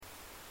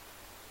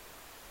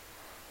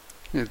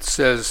It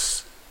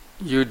says,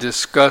 you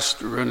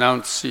discussed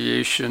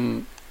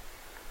renunciation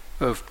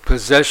of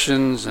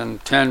possessions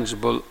and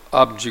tangible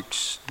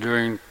objects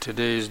during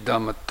today's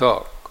Dhamma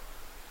talk.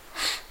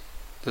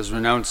 Does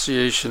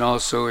renunciation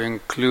also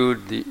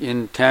include the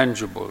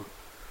intangible?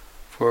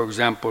 For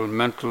example,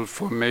 mental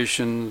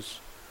formations,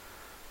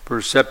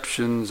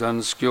 perceptions,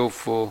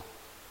 unskillful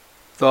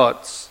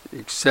thoughts,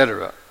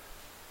 etc.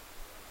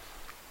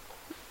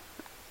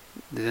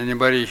 Did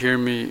anybody hear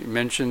me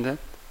mention that?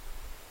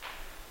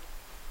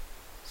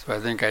 So I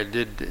think I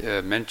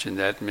did mention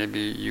that. Maybe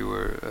you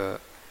were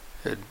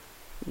had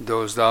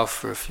dozed off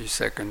for a few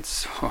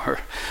seconds, or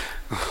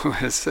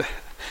was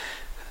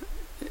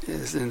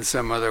is in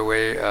some other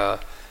way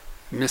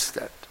missed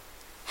that.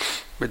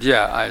 But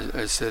yeah,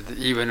 I said that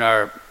even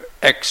our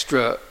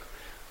extra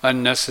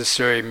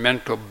unnecessary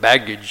mental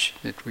baggage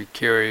that we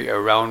carry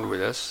around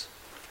with us,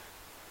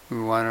 we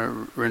want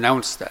to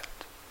renounce that.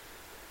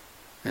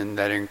 And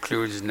that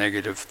includes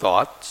negative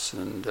thoughts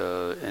and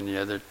any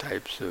other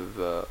types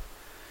of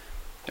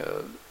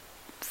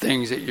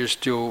things that you're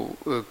still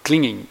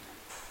clinging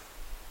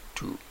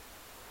to,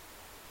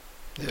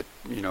 that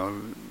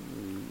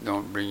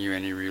don't bring you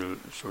any real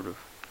sort of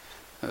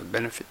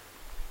benefit.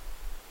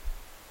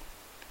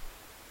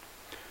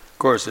 Of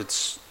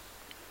course,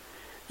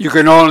 you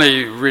can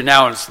only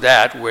renounce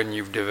that when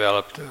you've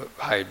developed a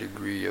high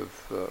degree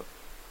of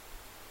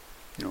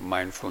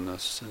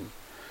mindfulness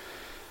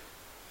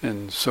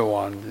and so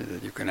on,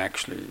 that you can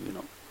actually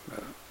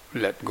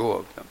let go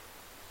of them.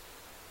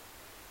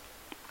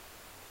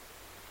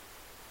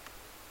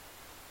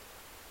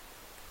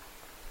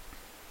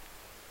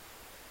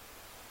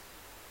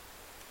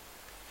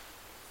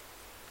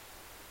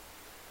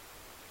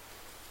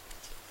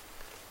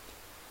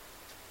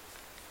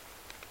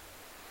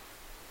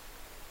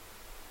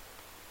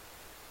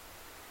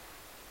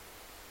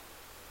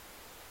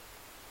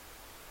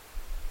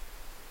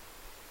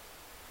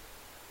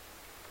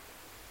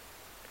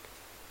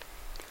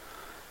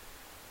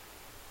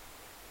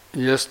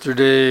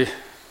 Yesterday,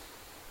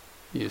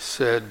 you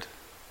said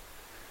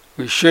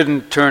we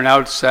shouldn't turn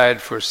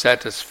outside for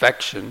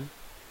satisfaction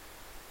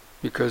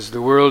because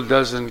the world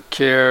doesn't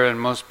care and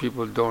most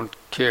people don't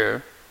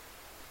care.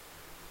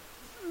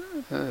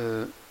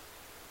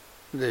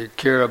 They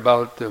care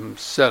about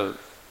themselves.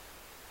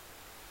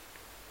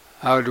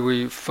 How do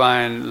we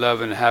find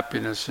love and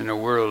happiness in a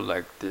world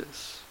like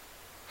this?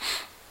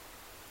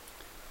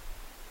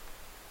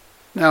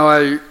 Now,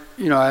 I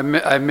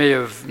may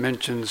have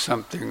mentioned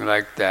something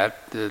like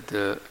that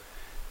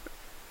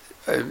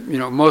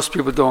most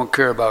people don't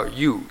care about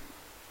you,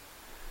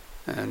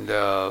 and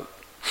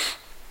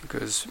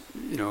because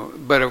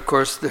but of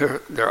course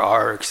there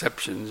are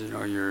exceptions.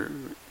 Your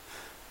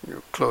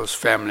close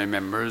family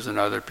members and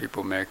other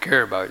people may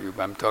care about you,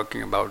 but I'm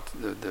talking about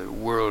the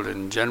world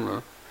in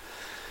general,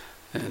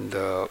 and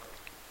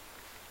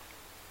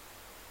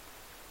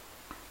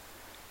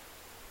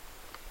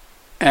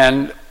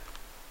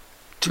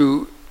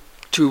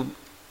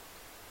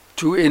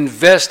to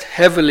invest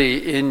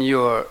heavily in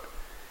your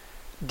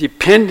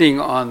depending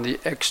on the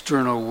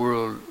external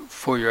world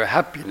for your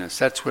happiness.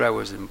 That's what I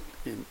was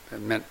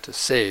meant to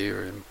say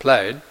or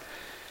implied,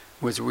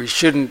 was we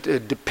shouldn't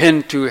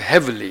depend too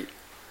heavily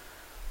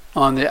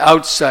on the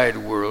outside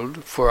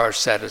world for our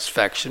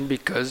satisfaction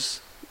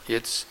because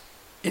it's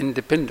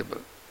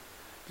independable.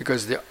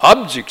 Because the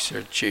objects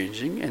are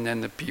changing, and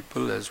then the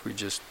people, as we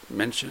just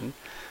mentioned,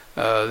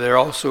 they're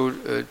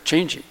also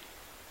changing.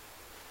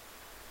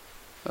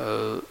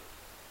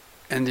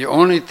 And the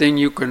only thing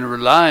you can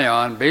rely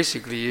on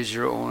basically is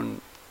your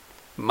own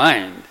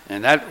mind,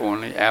 and that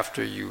only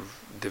after you've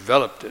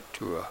developed it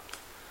to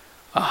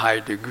a high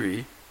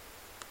degree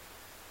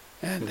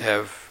and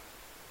have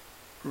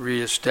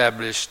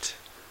reestablished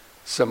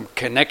some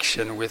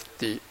connection with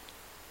the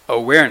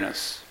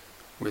awareness,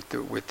 with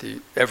the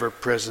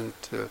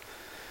ever-present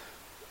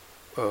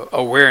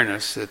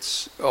awareness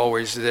that's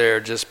always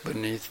there just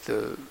beneath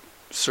the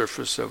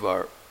surface of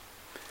our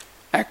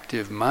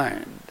active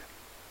mind.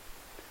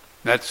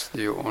 That's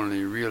the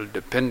only real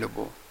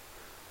dependable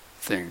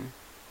thing.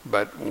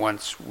 But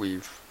once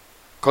we've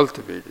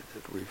cultivated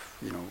it, we've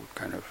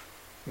kind of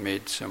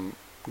made some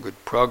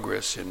good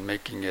progress in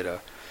making it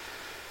a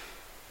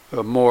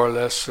more or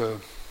less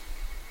a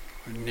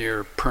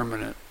near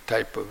permanent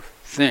type of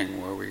thing,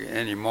 where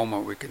any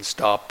moment we can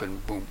stop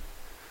and boom,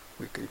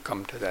 we can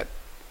come to that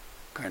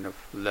kind of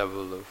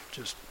level of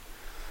just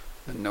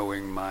the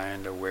knowing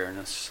mind,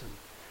 awareness, and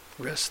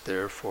rest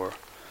there for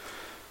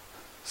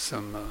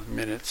some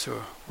minutes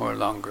or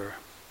longer.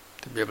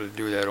 To be able to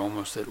do that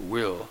almost at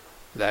will,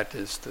 that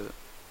is the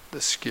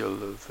skill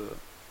of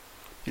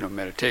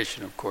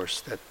meditation. Of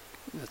course,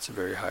 that's a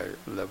very high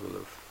level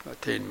of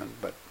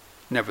attainment, but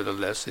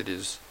nevertheless it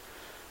is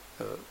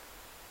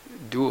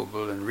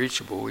doable and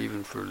reachable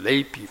even for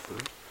lay people,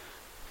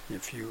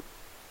 if you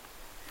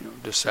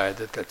decide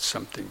that that's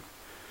something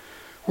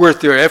worth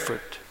their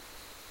effort.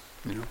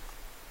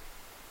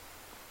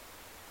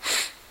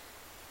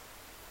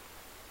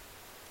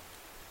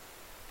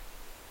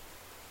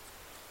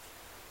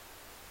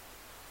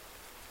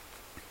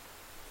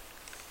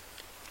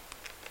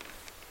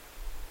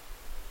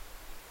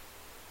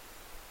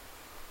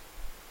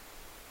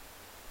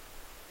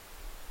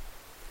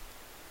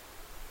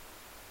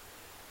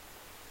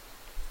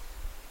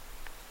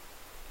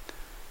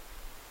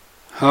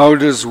 How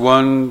does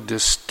one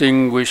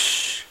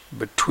distinguish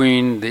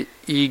between the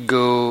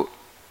ego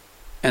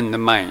and the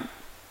mind?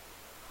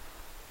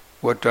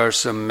 What are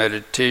some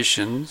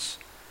meditations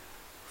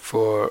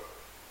for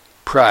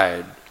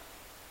pride?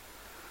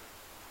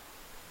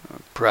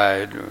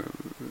 Pride,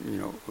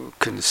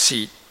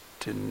 conceit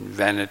and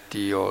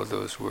vanity, all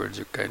those words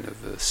are kind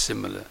of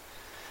similar.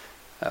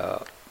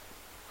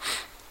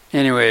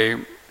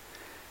 Anyway,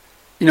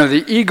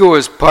 the ego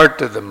is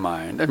part of the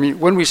mind. I mean,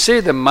 when we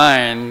say the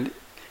mind,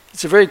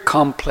 it's a very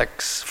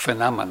complex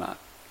phenomenon,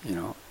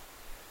 because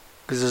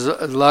there's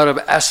a lot of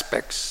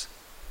aspects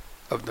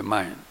of the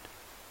mind.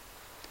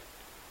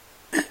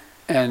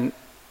 And,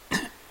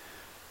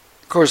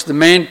 of course, the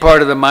main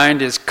part of the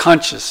mind is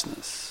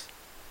consciousness.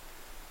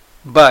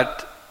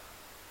 But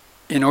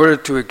in order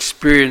to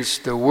experience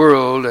the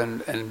world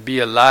and be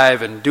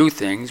alive and do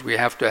things, we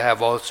have to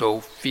have also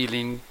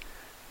feeling,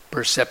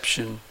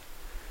 perception,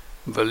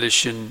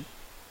 volition,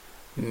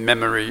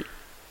 memory,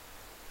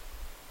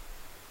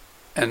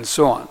 and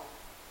so on.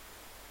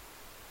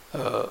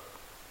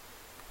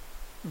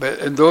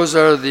 And those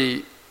are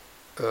the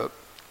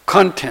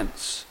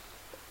contents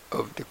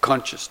of the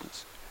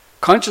consciousness.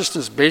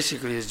 Consciousness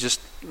basically is just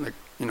like,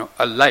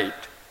 a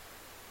light.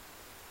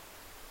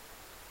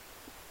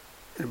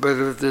 But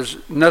if there's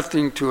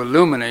nothing to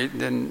illuminate,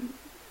 then,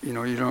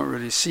 you don't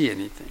really see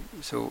anything.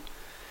 So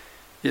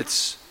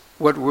it's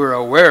what we're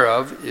aware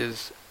of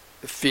is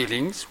the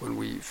feelings when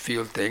we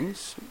feel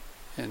things,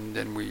 and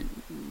then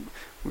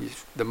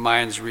the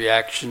mind's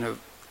reaction of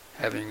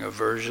having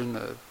aversion,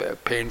 a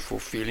painful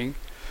feeling,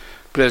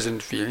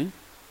 pleasant feeling,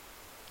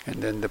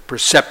 and then the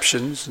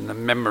perceptions and the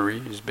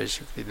memory is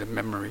basically the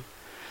memory,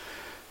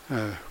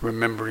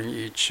 remembering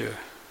each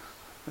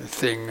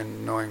thing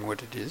and knowing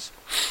what it is.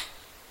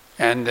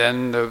 And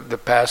then the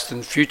past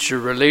and future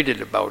related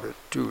about it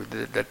too,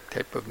 that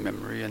type of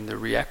memory and the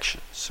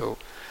reaction. So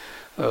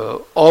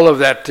all of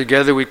that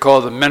together we call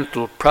the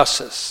mental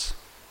process.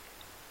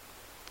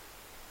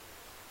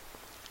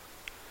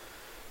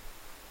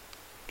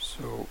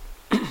 So,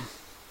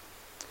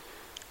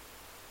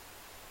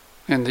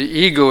 and the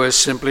ego is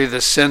simply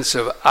the sense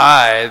of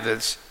I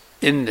that's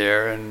in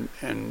there,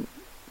 and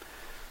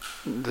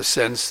the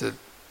sense that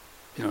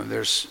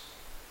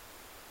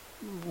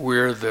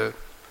we're the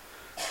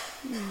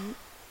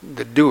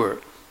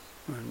doer,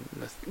 and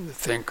the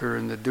thinker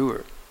and the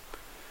doer.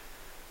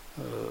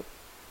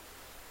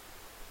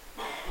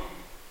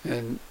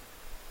 And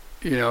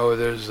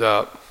there's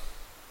the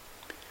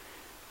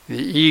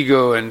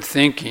ego and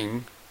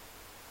thinking.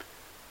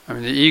 I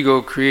mean, the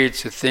ego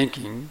creates a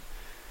thinking,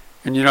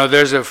 and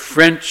there's a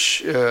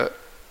French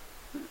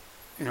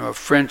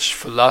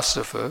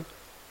philosopher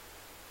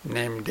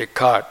named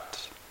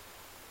Descartes,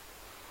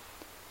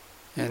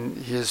 and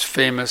his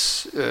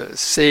famous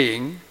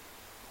saying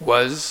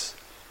was,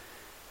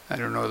 I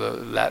don't know the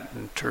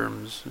Latin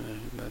terms,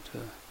 but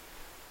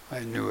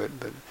I knew it.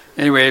 But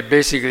anyway,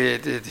 basically,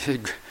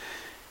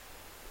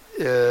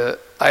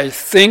 I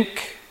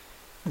think,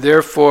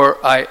 therefore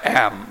I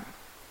am.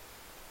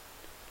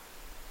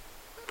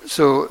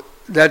 So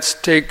that's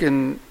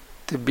taken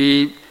to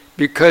be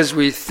because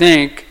we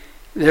think,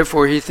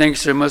 therefore he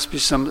thinks there must be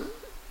some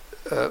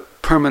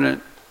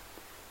permanent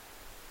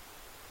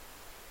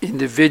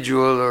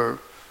individual or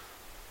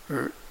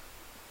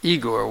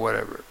ego or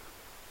whatever.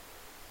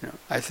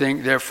 I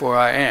think, therefore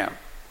I am.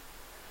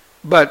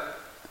 But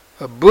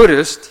a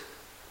Buddhist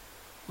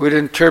would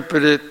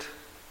interpret it,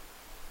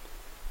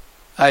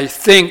 I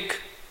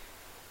think,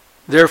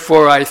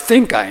 therefore I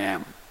think I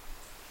am.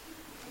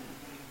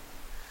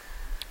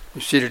 You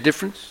see the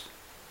difference?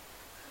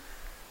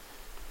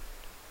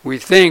 We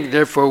think,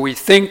 therefore we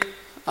think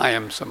I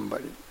am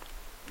somebody.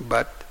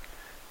 But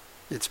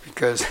it's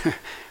because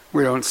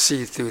we don't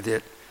see through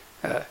that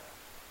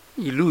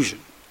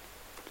illusion.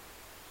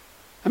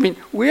 I mean,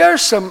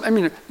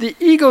 the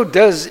ego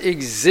does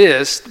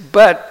exist,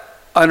 but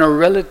on a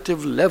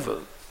relative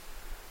level.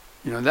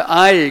 The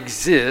I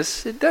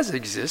exists, it does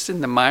exist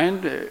in the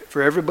mind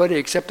for everybody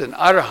except an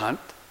arahant.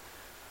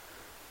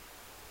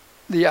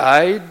 The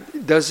I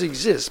does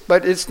exist,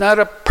 but it's not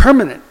a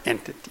permanent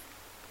entity.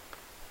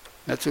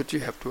 That's what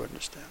you have to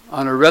understand.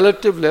 On a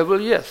relative level,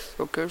 yes,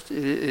 of course,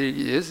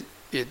 it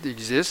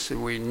exists,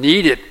 and we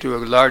need it to a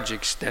large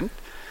extent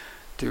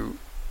to,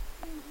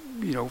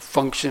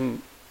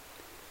 function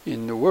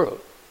in the world.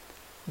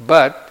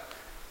 But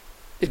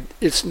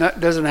it's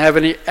not doesn't have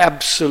any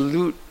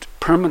absolute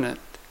permanent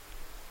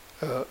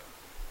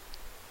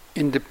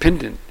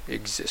independent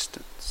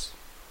existence.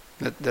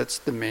 That's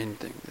the main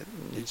thing that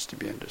needs to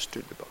be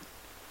understood about it.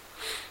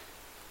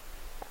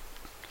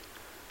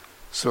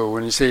 So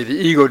when you say the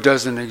ego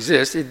doesn't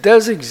exist, it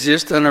does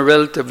exist on a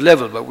relative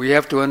level, but we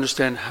have to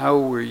understand how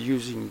we're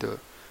using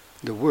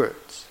the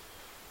words.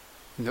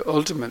 In the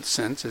ultimate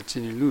sense, it's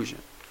an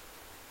illusion,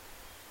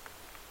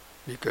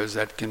 because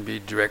that can be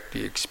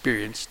directly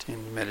experienced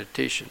in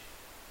meditation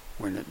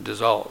when it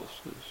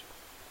dissolves.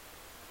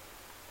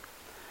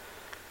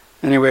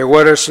 Anyway,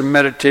 what are some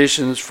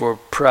meditations for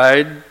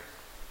pride?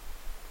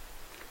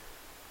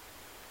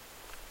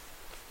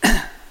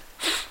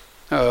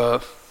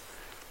 Well,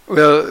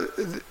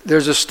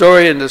 there's a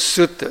story in the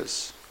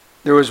suttas.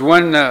 There was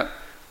one a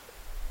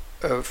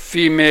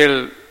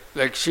female,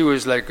 like she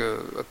was like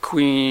a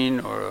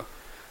queen or a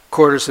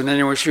courtesan.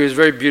 Anyway, she was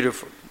very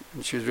beautiful,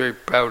 and she was very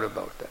proud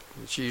about that.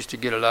 And she used to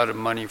get a lot of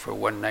money for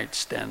one-night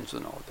stands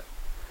and all that.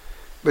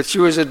 But she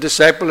was a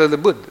disciple of the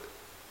Buddha.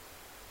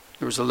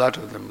 There was a lot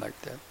of them like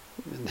that.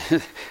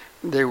 And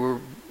they were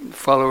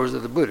followers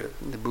of the Buddha.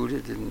 And the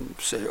Buddha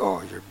didn't say,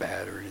 "Oh, you're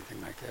bad" or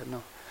anything like that.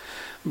 No.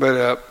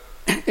 But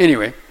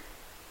anyway,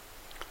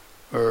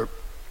 or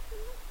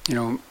I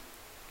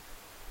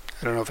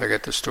don't know if I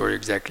got the story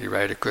exactly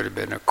right. It could have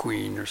been a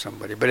queen or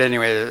somebody. But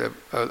anyway,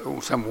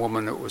 some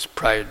woman that was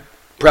proud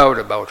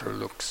about her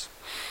looks,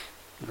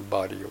 her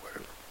body or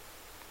whatever.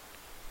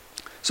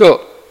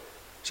 So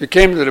she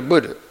came to the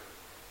Buddha.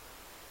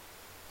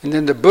 And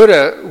then the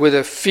Buddha, with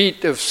a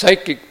feat of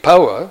psychic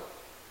power,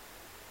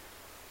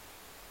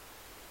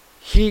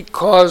 he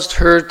caused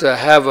her to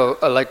have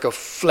like a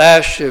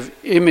flash of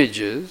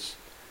images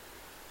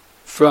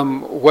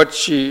from what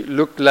she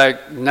looked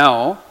like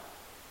now,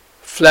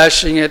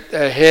 flashing it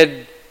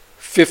ahead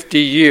 50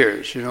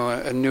 years,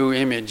 a new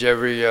image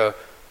every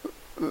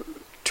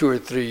 2 or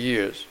 3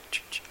 years,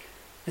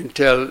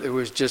 until it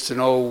was just an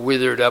old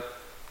withered up,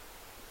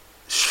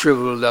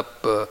 shriveled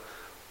up,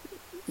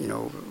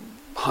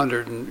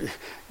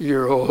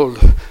 100-year-old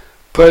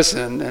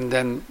person, and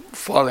then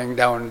falling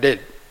down dead.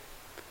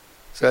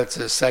 So that's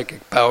a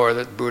psychic power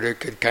that Buddha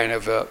could kind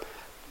of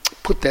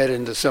put that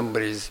into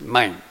somebody's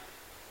mind.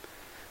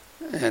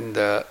 And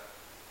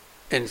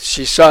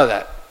she saw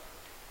that.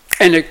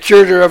 And it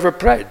cured her of her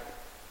pride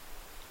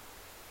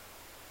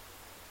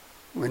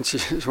when she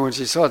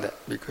saw that,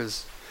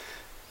 because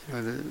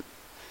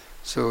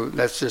so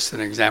that's just an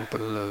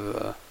example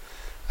of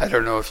I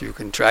don't know if you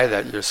can try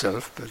that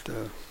yourself, but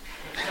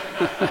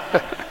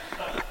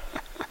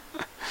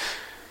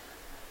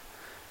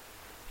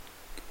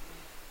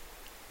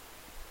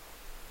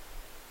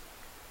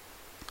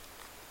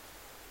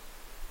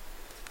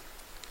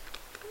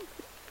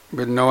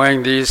but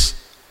knowing these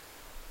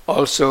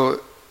also,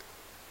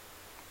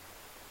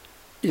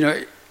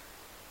 the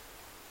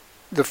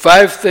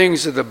 5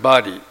 things of the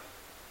body.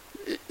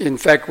 In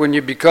fact, when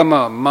you become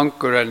a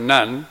monk or a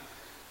nun,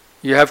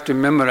 you have to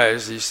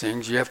memorize these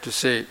things. You have to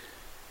say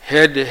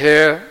head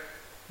hair,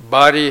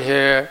 body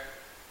hair,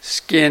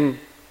 skin,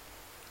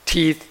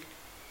 teeth,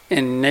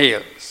 and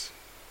nails.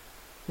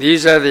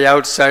 These are the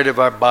outside of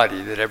our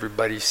body that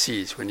everybody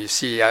sees. When you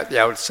see the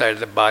outside of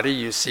the body,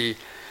 you see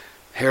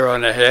hair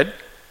on the head,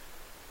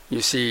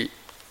 you see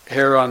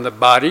hair on the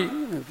body,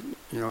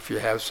 if you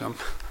have some,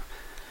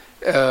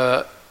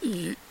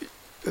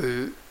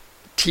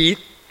 teeth,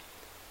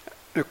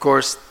 of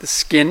course the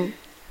skin,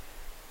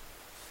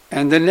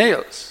 and the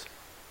nails.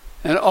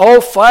 And all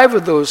 5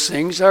 of those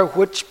things are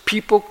which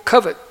people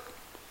covet,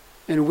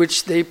 and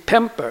which they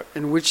pamper,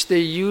 and which they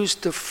use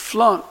to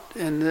flaunt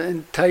and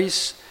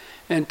entice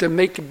and to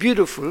make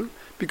beautiful,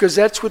 because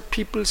that's what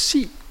people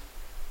see,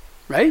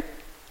 right?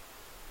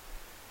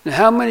 And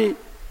how many,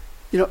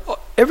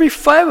 every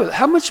 5 of them,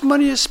 how much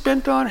money is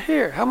spent on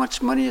hair? How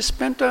much money is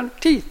spent on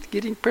teeth,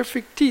 getting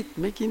perfect teeth,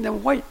 making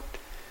them white,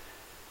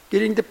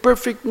 getting the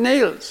perfect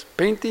nails,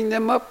 painting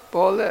them up,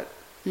 all that,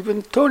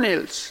 even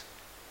toenails.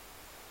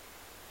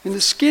 In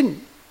the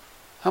skin,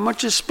 how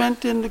much is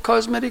spent in the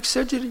cosmetic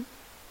surgery?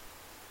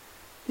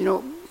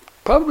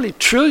 Probably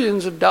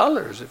trillions of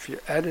dollars if you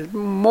added,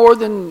 more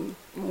than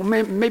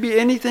maybe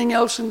anything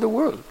else in the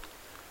world.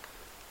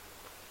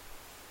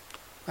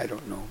 I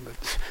don't know, but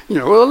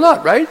a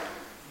lot, right?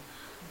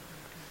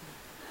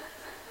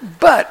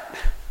 But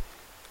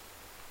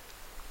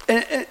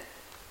and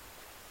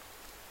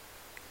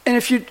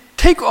if you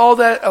take all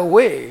that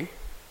away,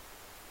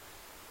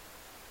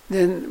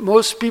 then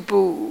most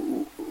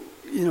people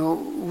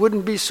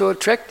wouldn't be so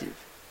attractive,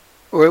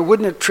 or it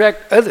wouldn't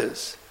attract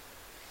others.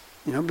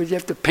 But you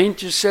have to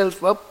paint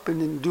yourself up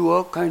and then do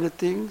all kind of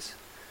things,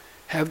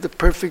 have the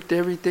perfect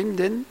everything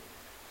then.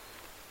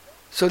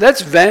 So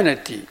that's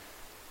vanity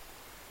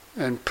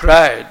and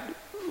pride,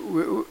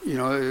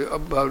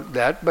 about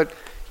that. But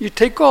you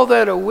take all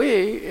that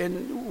away,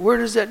 and where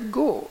does that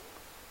go?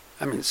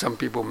 I mean, some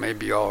people may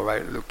be all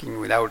right looking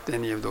without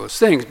any of those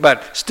things,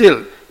 but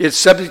still, it's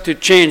subject to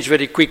change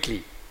very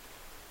quickly.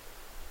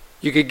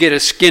 You could get a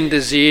skin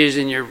disease,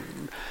 and your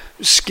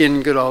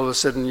skin could all of a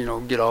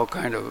sudden, get all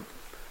kind of,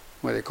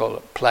 what they call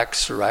it, plaque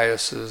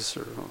psoriasis,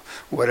 or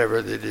whatever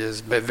it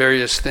is, but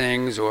various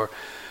things, or,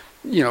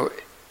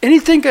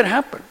 anything could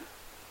happen.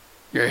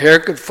 Your hair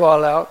could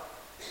fall out.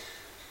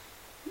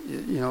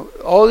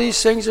 All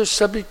these things are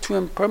subject to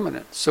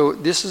impermanence. So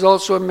this is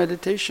also a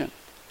meditation,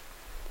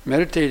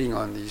 meditating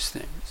on these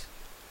things.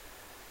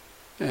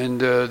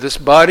 And this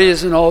body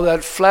isn't all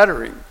that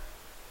flattering.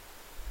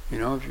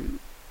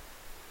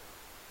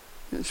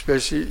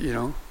 Especially,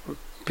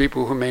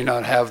 people who may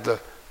not have the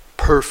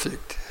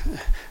perfect,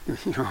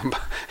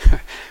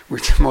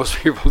 which most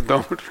people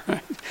don't,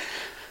 right?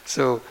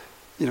 So,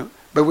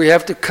 but we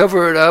have to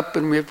cover it up,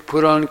 and we have to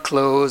put on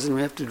clothes, and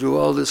we have to do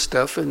all this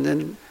stuff, and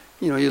then,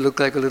 you look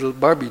like a little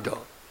Barbie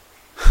doll.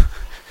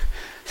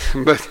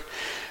 But,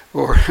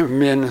 or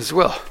men as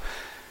well.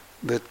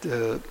 But,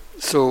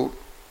 so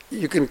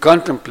you can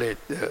contemplate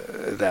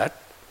that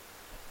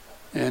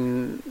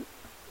and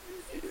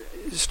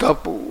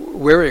stop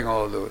wearing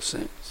all those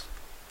things,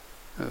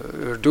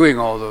 or doing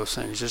all those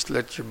things. Just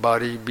let your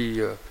body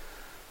be,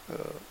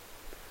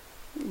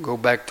 go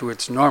back to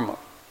its normal.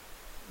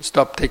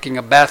 Stop taking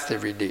a bath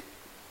every day.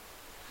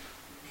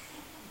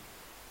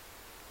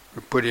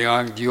 Or putting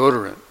on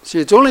deodorant. See,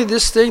 it's only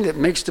this thing that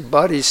makes the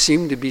body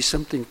seem to be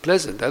something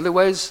pleasant.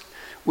 Otherwise,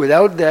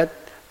 without that,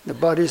 the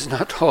body is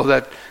not all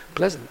that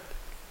pleasant.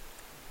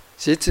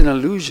 See, it's an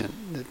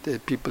illusion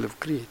that people have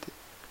created.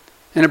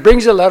 And it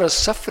brings a lot of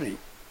suffering.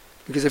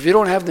 Because if you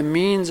don't have the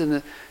means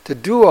to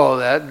do all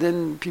that,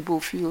 then people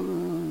feel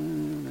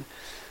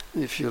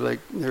they feel like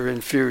they're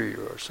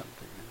inferior or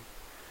something.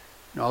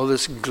 And all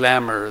this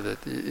glamour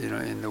that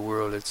in the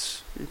world,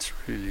 it's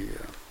really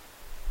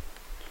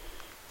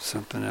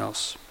something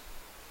else.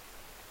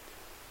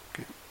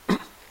 Okay.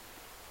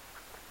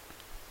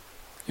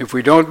 If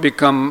we don't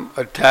become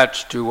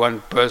attached to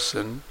one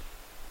person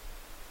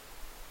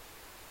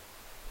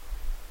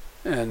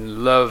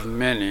and love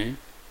many,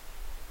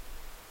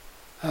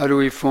 how do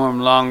we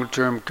form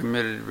long-term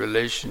committed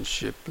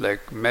relationship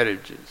like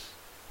marriages?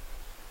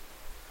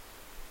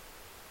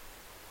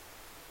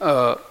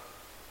 No,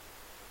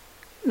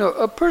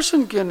 a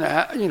person can,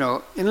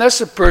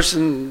 unless a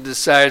person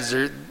decides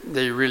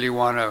they really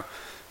want to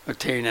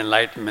attain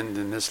enlightenment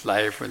in this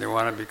life, or they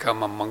want to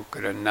become a monk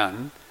or a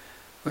nun,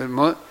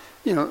 but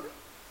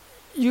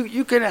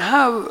you can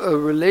have a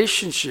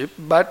relationship,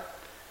 but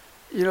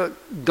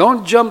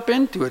don't jump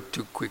into it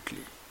too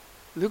quickly.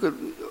 Look at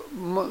a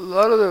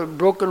lot of the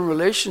broken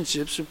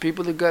relationships are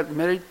people that got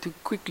married too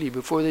quickly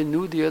before they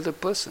knew the other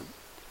person.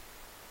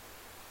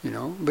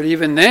 But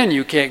even then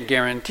you can't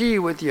guarantee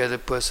what the other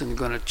person is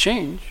going to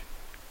change,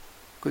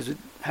 because it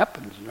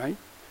happens, right?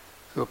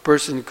 So a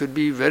person could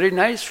be very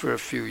nice for a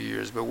few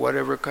years, but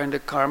whatever kind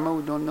of karma,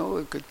 we don't know,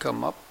 it could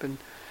come up and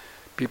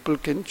people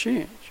can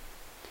change.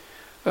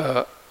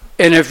 And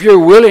if you're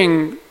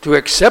willing to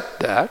accept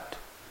that,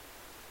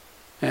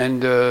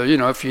 and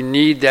if you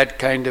need that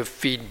kind of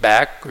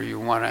feedback, or you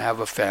want to have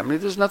a family,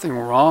 there's nothing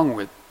wrong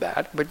with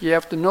that, but you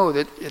have to know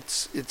that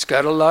it's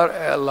got a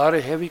lot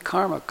of heavy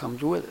karma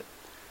comes with it.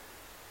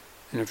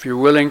 And if you're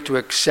willing to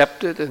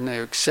accept it, and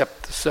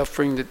accept the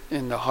suffering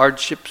and the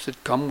hardships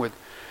that come with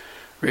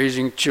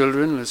raising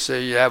children, let's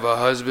say you have a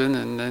husband,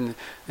 and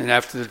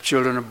after the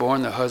children are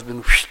born, the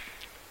husband,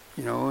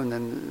 and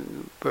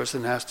then the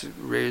person has to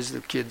raise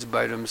the kids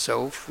by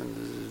themselves, and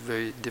this is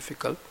very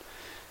difficult,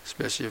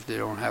 especially if they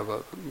don't have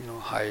a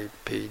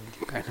high-paid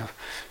kind of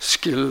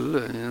skill,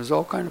 and there's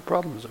all kind of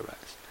problems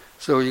arise.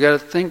 So you got to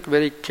think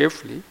very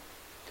carefully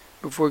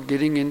before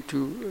getting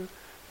into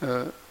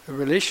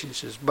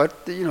relationships.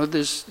 But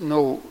there's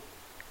no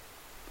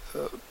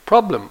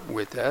problem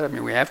with that. I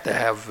mean, we have to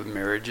have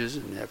marriages,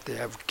 and we have to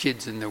have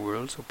kids in the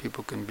world so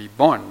people can be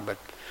born. But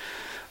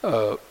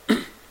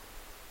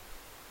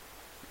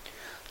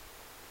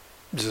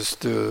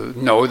just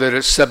know that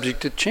it's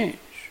subject to change.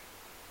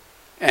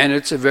 And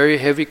it's a very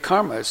heavy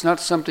karma. It's not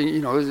something,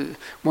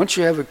 once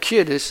you have a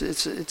kid,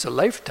 it's a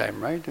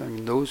lifetime, right? I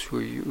mean, those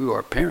who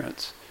are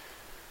parents.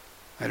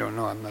 I don't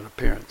know, I'm not a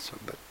parent, so,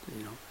 but,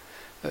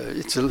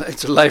 it's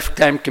a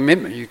lifetime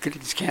commitment. You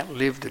just can't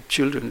leave the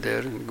children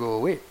there and go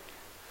away.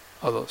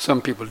 Although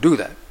some people do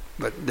that,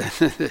 but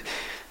then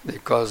they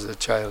cause the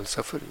child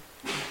suffering.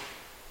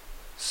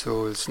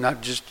 So it's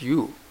not just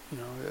you,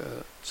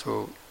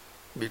 so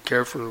be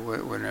careful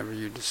whenever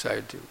you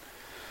decide to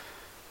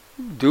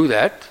do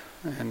that.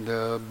 And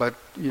but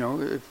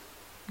if,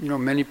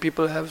 many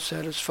people have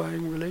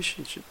satisfying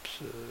relationships,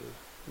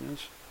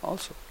 yes,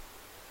 also.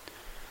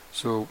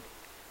 So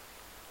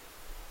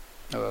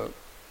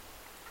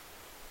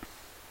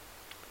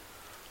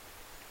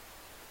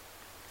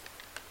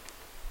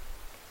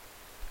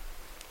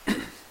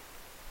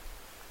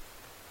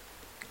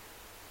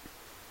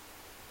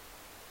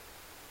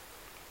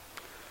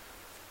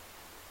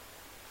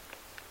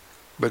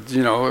but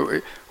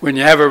when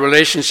you have a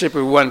relationship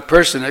with one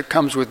person, it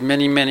comes with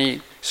many,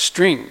 many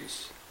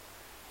strings.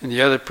 And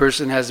the other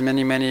person has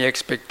many, many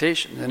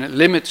expectations. And it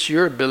limits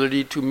your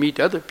ability to meet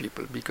other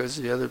people, because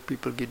the other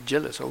people get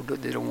jealous. Oh,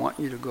 they don't want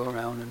you to go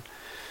around and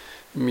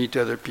meet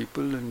other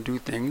people and do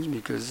things,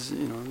 because,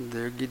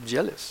 they get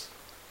jealous.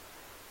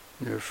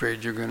 They're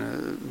afraid you're going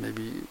to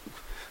maybe,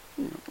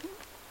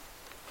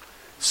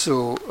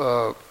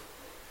 So,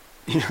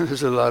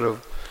 there's a lot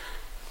of...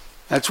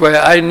 That's why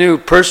I knew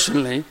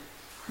personally,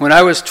 when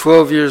I was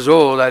 12 years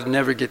old, I'd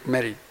never get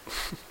married.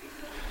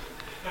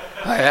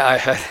 I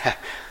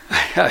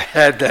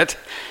had that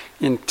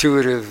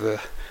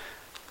intuitive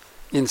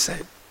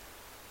insight.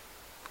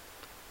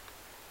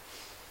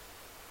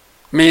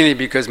 Mainly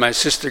because my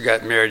sister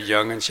got married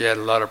young, and she had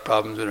a lot of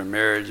problems in her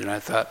marriage, and I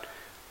thought,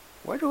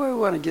 why do I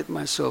want to get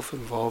myself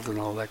involved in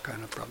all that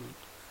kind of problems?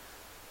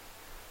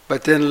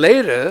 But then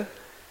later,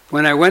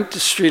 when I went to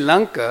Sri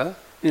Lanka,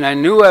 and I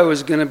knew I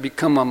was going to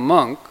become a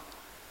monk,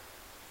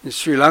 in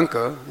Sri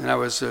Lanka, and I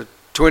was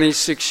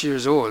 26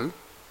 years old,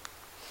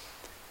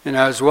 and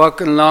I was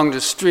walking along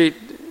the street,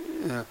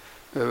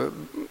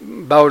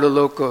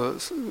 Baudaloka,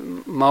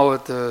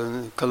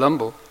 Mawat,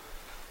 Colombo,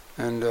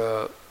 and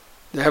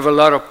they have a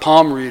lot of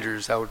palm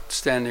readers out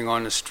standing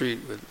on the street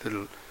with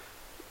little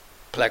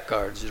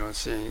placards,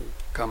 saying,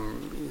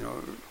 "Come,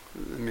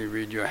 let me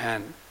read your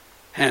hand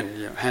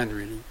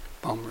reading,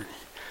 palm reading."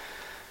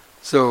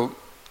 So,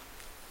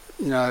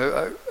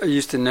 I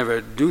used to never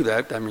do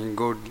that.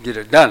 Go get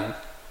it done.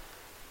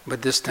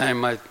 But this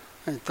time I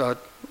thought,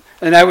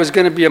 and I was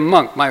going to be a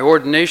monk. My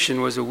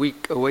ordination was a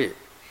week away.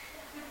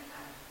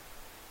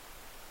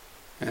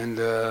 And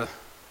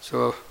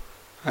so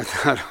I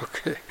thought,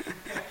 okay.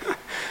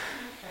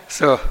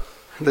 So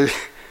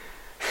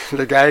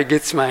the guy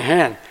gets my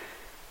hand.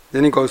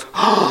 Then he goes,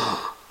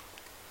 "Oh,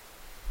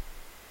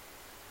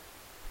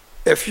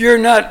 if you're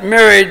not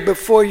married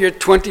before you're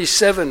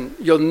 27,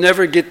 you'll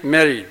never get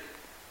married."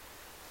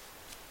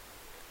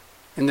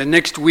 And the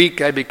next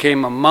week I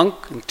became a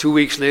monk, and 2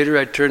 weeks later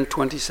I turned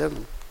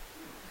 27.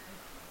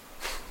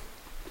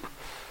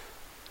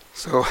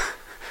 So,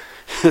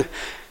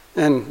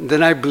 and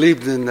then I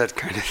believed in that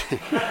kind of thing.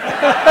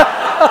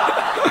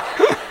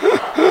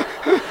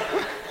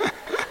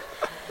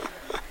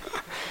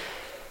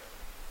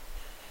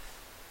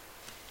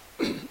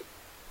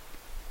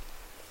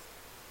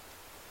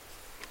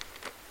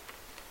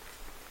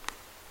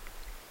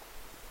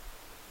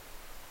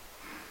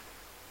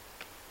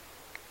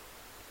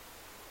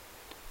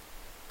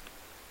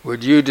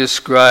 Would you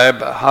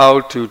describe how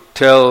to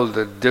tell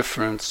the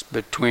difference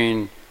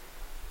between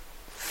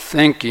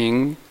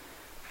thinking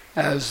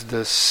as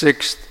the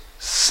sixth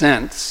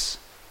sense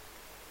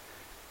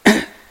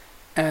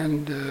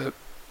and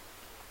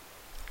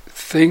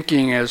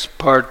thinking as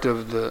part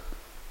of the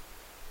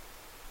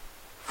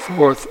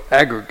fourth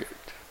aggregate?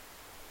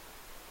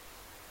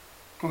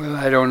 Well,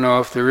 I don't know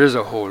if there is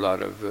a whole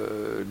lot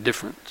of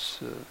difference,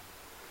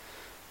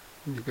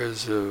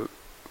 because the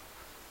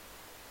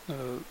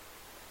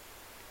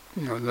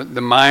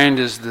mind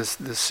is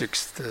the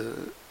sixth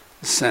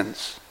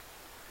sense,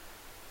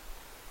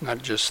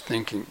 not just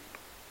thinking,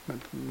 but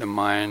the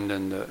mind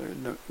and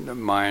the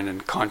mind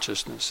and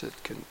consciousness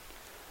that can,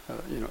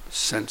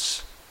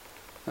 sense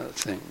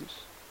things.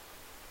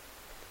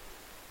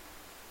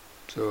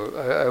 So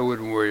I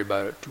wouldn't worry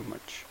about it too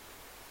much.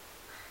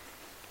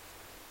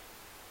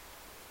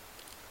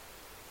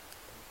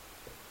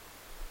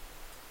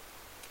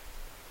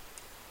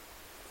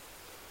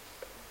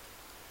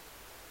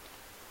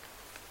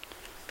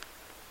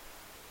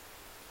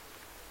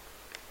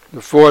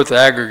 The fourth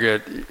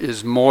aggregate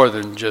is more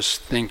than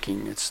just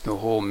thinking. It's the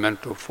whole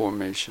mental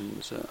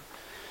formations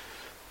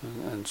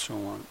and so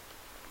on.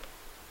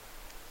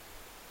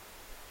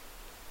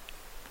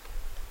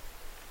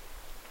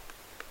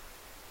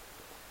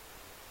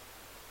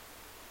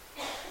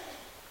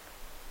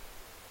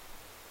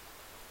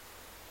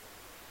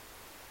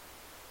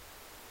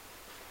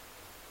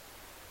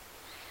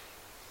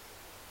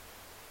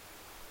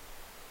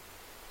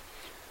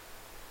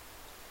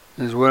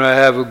 Is when I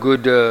have a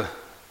good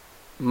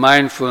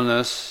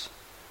mindfulness,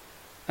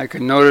 I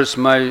can notice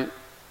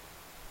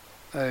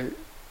I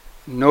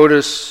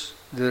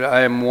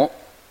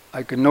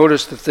can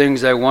notice the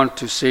things I want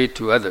to say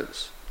to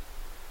others.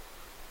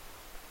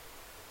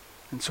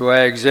 And so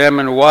I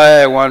examine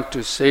why I want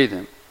to say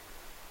them.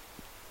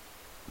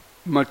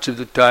 Much of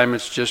the time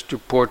it's just to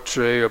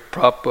portray or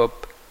prop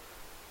up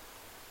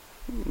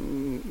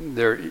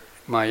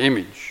my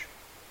image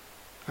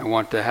I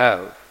want to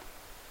have.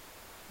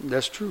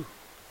 That's true.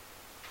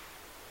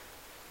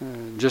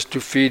 Just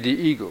to feed the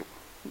ego.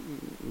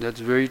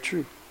 That's very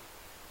true.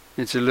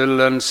 It's a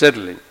little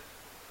unsettling.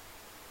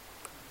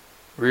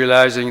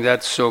 Realizing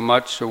that so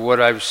much of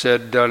what I've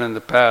said, done in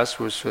the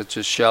past was such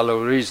a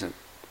shallow reason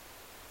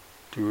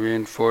to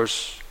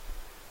reinforce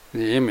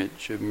the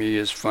image of me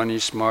as funny,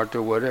 smart,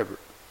 or whatever.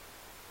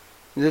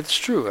 That's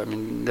true.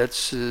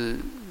 That's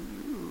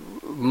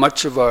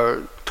much of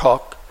our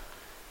talk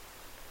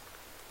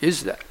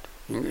is that,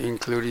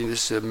 including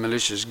this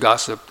malicious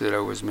gossip that I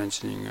was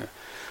mentioning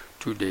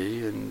today,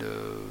 and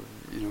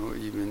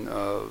even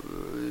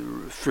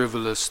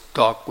frivolous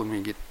talk when we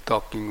get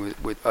talking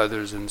with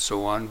others and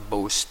so on,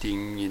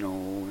 boasting,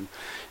 and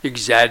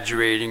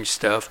exaggerating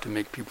stuff to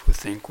make people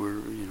think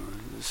we're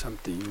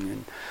something,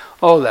 and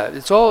all that.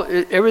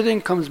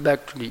 Everything comes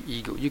back to the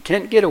ego. You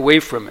can't get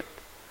away from it.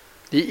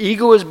 The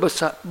ego is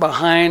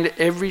behind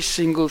every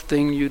single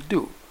thing you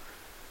do.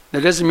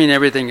 That doesn't mean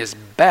everything is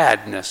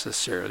bad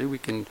necessarily. We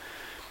can.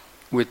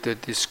 With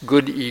this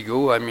good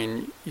ego,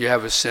 you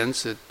have a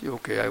sense that,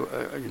 okay,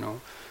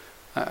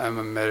 I'm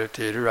a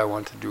meditator, I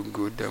want to do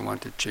good, I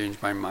want to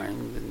change my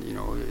mind, and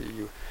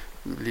you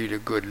lead a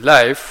good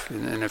life,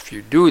 and if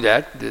you do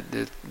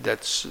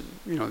that's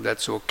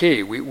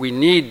okay. We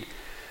need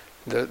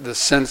the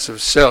sense of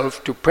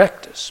self to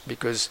practice,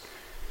 because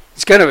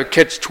it's kind of a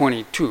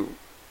catch-22,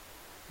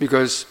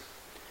 because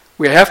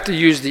we have to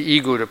use the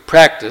ego to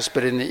practice,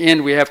 but in the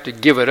end we have to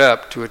give it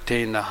up to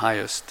attain the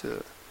highest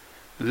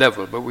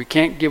level, but we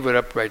can't give it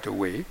up right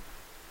away.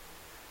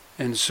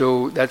 And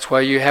so that's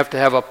why you have to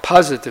have a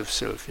positive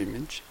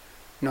self-image,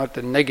 not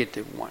the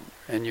negative one.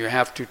 And you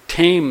have to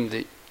tame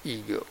the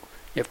ego.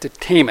 You have to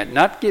tame it,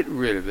 not get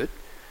rid of it.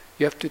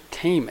 You have to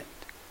tame it.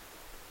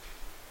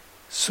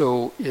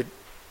 So it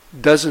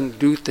doesn't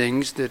do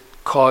things that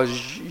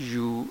cause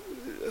you,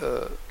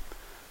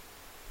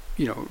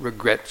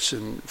 regrets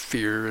and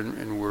fear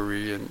and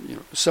worry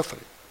and,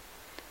 suffering.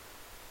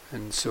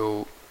 And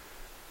so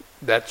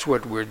that's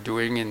what we're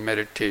doing in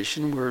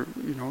meditation. We're,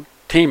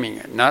 taming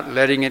it, not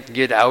letting it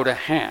get out of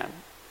hand.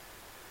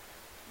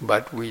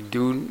 But we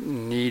do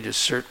need a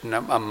certain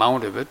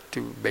amount of it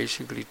to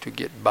basically to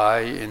get by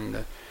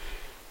in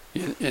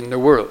the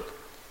world.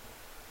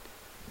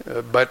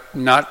 But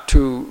not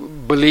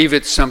to believe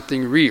it's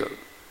something real.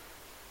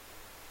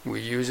 We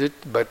use it,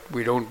 but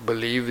we don't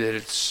believe that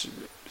it's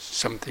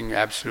something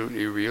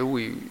absolutely real.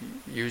 We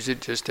use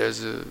it just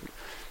as a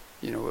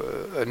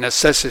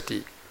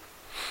necessity.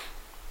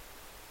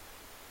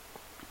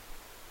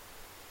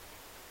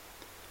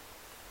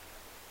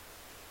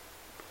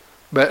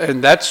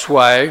 And that's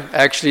why,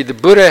 actually, the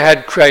Buddha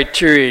had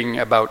criterion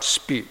about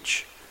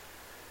speech.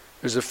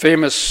 There's a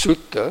famous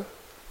sutta,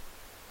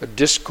 a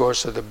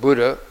discourse of the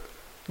Buddha,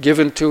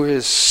 given to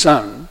his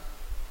son,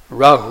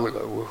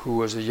 Rahula, who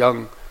was a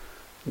young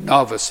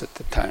novice at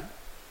the time.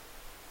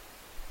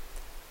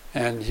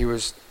 And he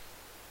was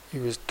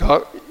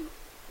talking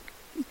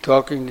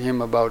to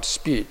him about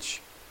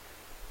speech.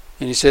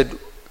 And he said,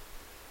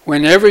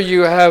 whenever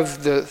you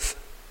have the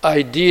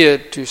idea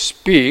to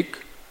speak,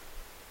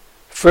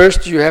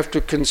 first you have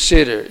to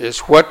consider,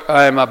 is what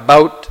I am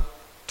about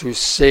to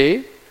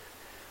say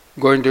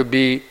going to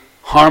be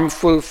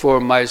harmful for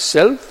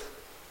myself,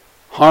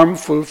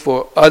 harmful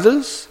for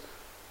others,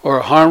 or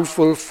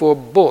harmful for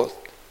both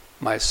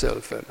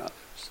myself and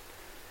others?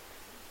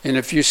 And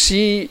if you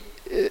see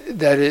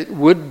that it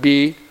would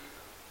be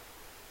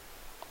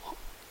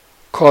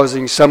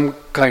causing some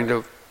kind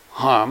of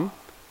harm,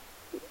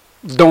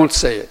 don't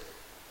say it.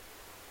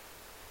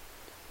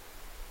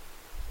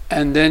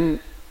 And then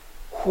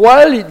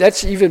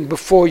that's even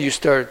before you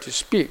start to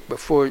speak,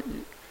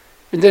 and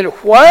then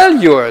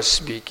while you are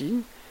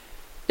speaking,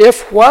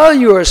 if while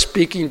you are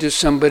speaking to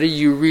somebody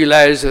you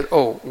realize that,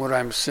 what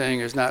I'm saying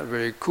is not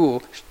very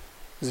cool,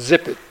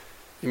 zip it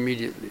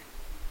immediately.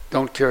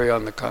 Don't carry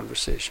on the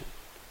conversation.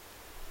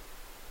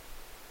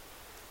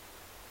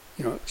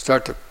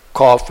 Start to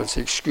cough and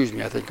say, excuse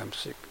me, I think I'm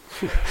sick.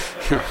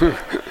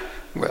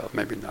 Well,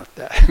 maybe not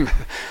that.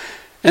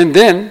 And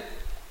then,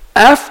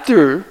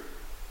 after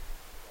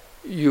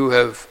you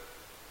have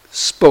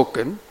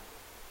spoken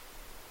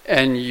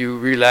and you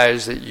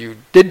realize that you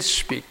did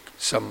speak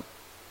some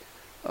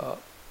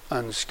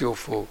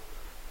unskillful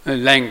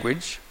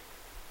language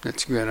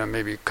that's going to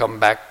maybe come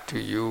back to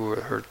you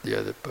or hurt the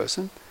other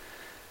person,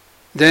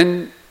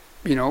 then,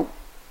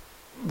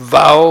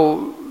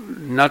 vow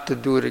not to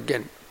do it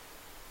again.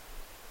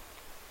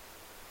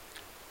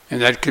 And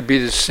that could be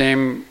the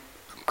same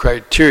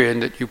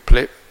criterion that you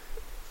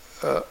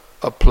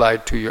apply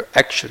to your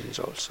actions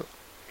also.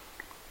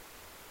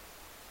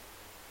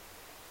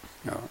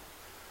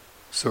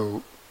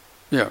 So,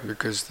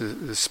 because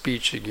the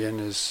speech again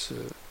is,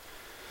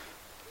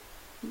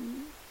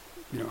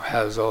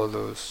 has all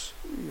those,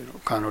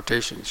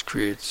 connotations,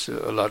 creates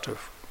a lot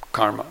of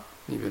karma,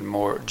 even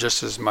more,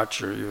 just as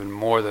much or even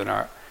more than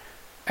our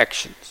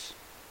actions.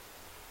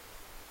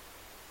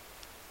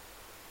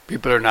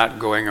 People are not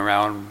going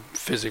around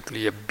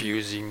physically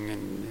abusing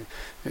and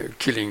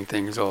killing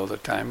things all the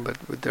time, but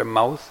with their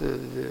mouth,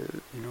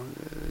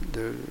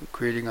 they're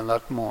creating a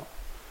lot more.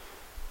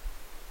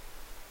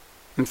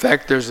 In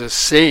fact, there's a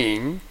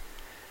saying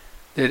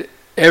that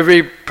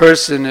every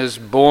person is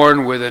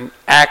born with an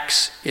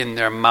axe in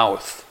their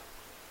mouth.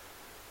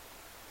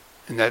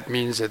 And that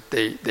means that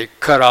they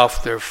cut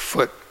off their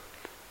foot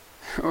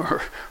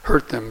or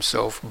hurt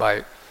themselves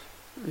by,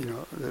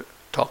 the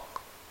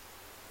talk,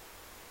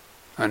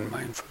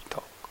 unmindful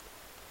talk.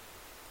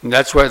 And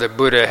that's why the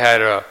Buddha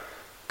had a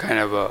kind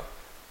of a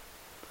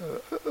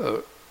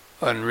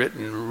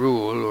unwritten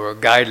rule or a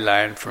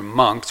guideline for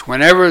monks.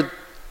 Whenever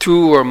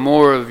two or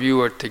more of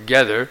you are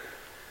together,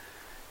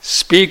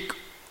 speak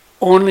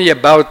only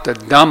about the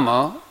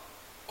Dhamma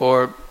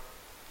or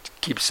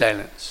keep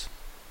silence.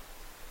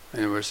 In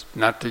other words,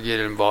 not to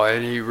get involved.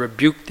 And he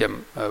rebuked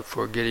them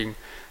for getting,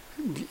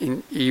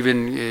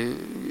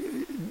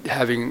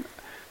 having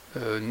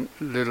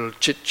little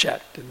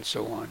chit-chat and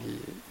so on. He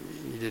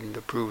didn't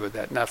approve of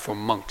that, not for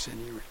monks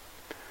anyway.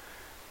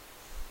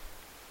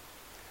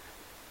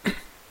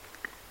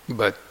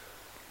 But,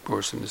 of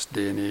course, in this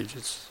day and age,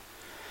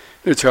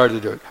 it's hard to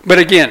do it. But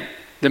again,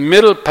 the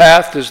middle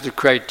path is the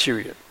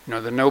criterion.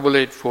 The Noble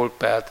Eightfold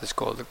Path is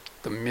called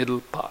the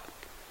middle path.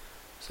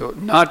 So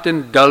not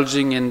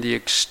indulging in the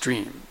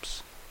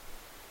extremes.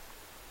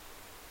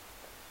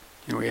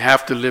 We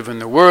have to live in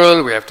the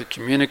world, we have to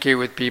communicate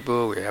with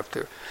people, we have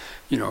to,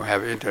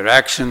 have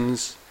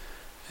interactions.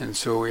 And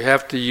so we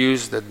have to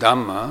use the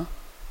Dhamma,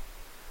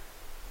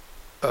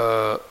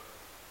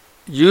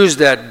 use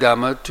that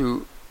Dhamma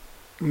to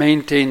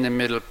maintain the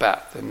middle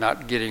path and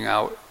not getting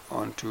out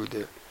onto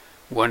the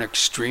one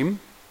extreme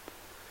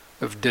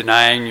of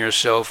denying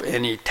yourself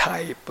any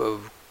type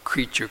of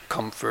creature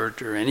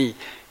comfort or any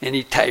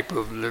type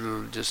of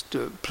little just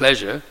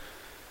pleasure,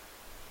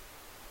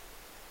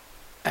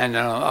 and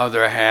on the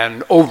other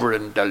hand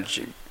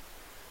overindulging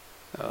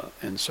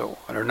and so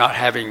on, or not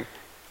having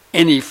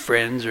any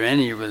friends or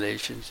any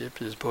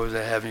relationships as opposed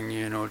to having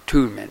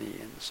too many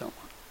and so on.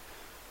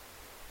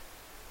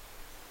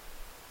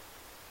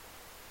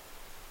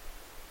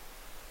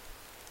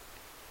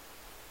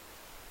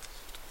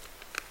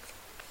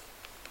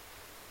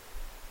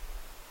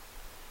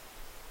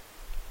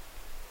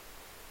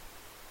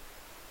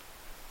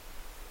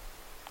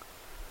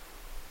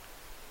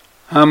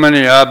 How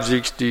many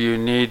objects do you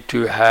need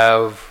to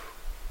have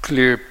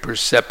clear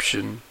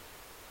perception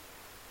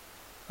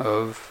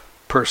of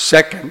per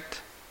second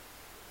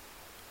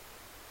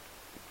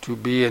to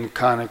be in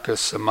Kanika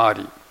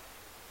Samadhi?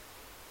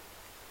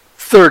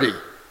 30.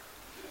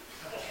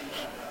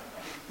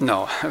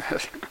 No.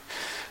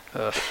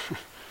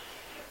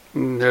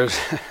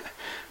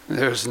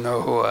 There's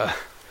no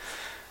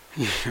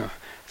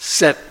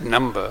set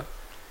number.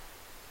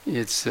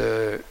 It's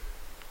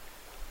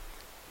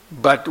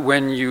but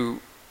when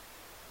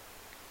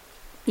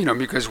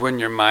because when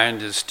your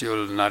mind is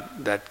still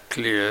not that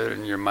clear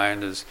and your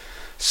mind is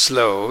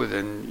slow,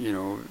 then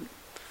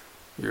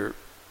your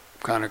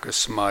Kanika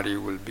Samadhi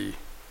will be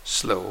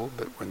slow.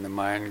 But when the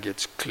mind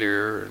gets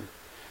clearer and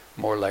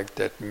more like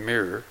that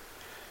mirror,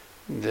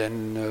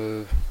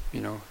 then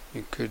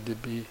it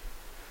could be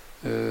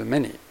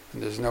many.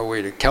 And there's no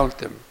way to count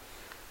them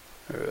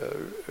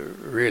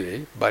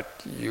really,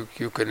 but you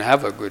can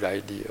have a good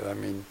idea. I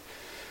mean,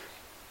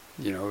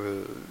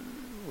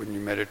 when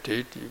you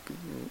meditate, you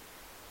can,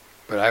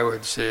 but I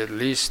would say at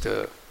least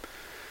in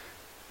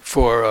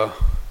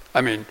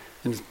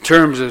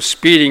terms of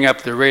speeding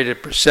up the rate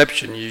of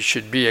perception, you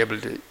should be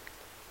able to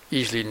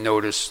easily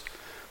notice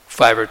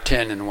 5 or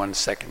 10 in 1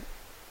 second.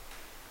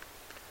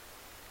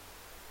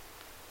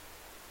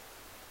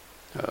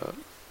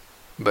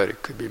 But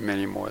it could be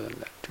many more than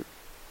that too.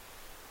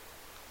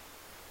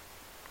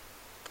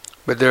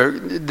 But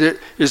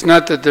it's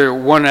not that they're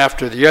one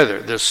after the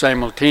other. They're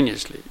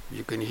simultaneously.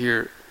 You can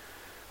hear,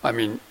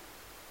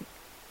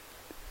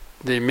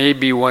 they may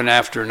be one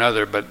after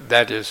another, but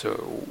that is a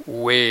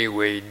way,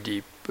 way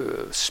deep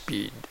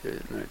speed.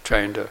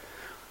 Trying to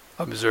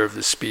observe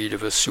the speed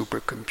of a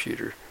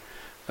supercomputer.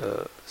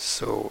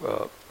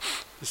 So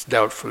it's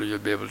doubtful you'll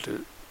be able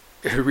to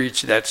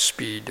reach that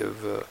speed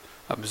of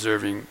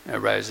observing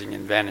arising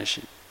and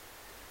vanishing.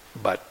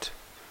 But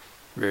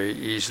very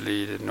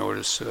easily to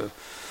notice a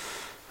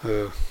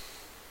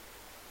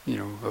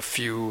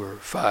few or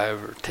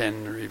 5 or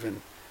 10 or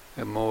even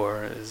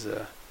more is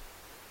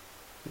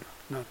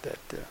not that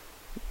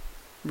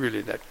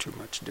really that too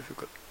much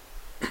difficult.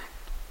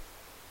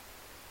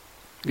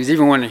 Because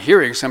even when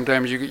hearing,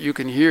 sometimes you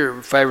can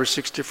hear 5 or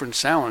 6 different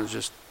sounds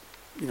just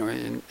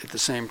at the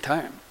same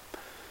time,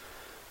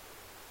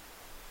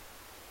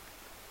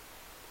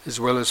 as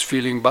well as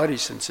feeling body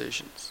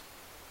sensations.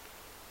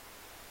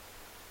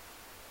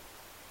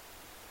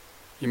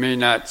 You may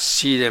not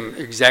see them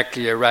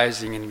exactly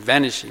arising and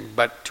vanishing,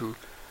 but to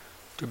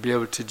be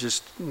able to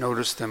just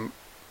notice them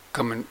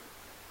come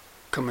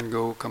and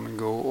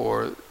go,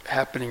 or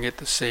happening at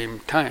the same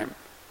time.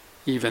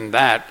 Even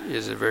that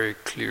is a very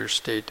clear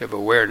state of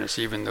awareness,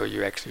 even though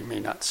you actually may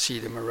not see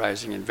them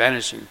arising and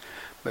vanishing,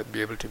 but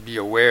be able to be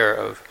aware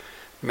of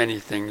many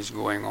things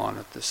going on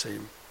at the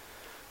same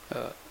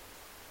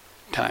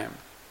time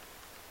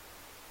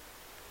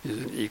is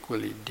an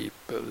equally deep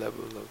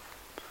level of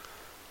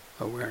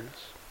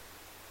awareness.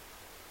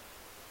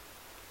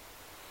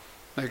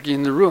 Like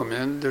in the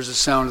room, there's a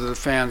sound of the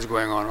fans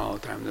going on all the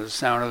time. There's a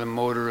sound of the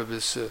motor of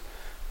this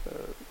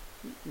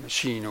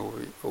machine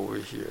over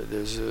here.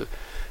 There's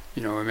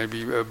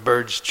maybe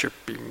birds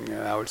chirping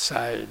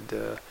outside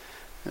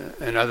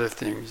and other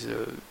things.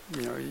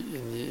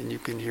 And you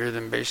can hear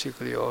them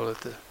basically all at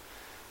the,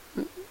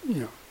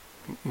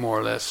 more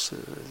or less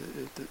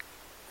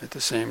at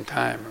the same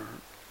time,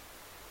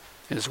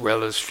 or as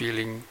well as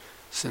feeling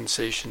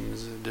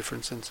sensations,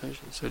 different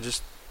sensations. So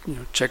just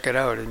check it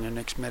out in your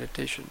next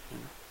meditation.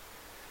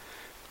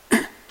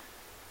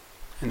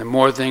 And the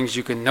more things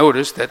you can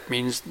notice, that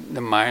means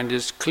the mind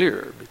is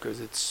clearer, because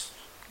it's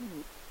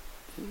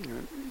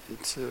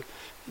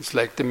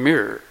like the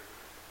mirror.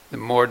 The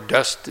more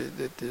dust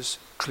that is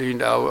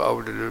cleaned out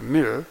of the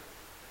mirror,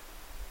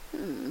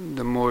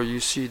 the more you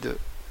see the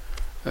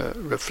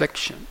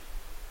reflection.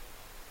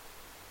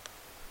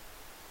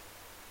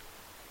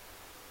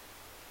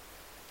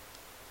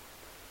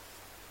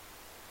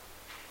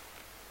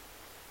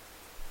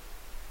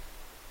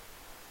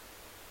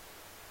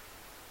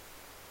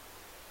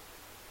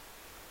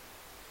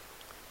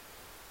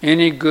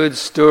 Any good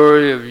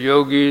story of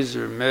yogis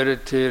or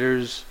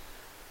meditators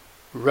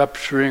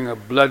rupturing a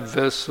blood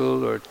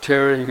vessel or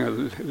tearing a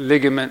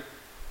ligament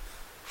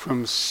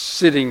from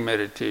sitting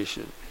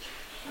meditation?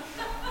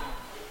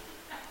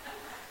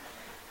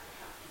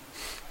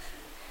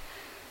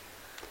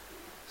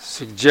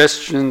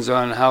 suggestions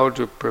on how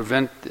to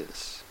prevent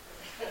this.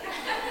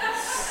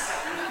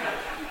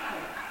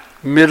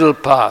 Middle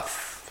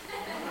path.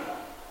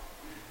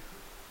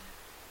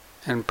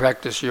 And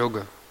practice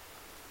yoga.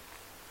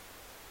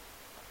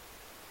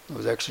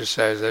 Those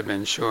exercises I've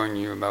been showing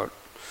you about,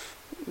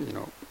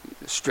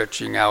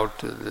 stretching out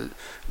the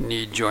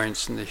knee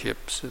joints and the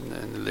hips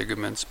and the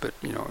ligaments, but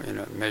in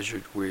a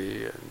measured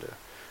way, and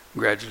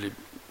gradually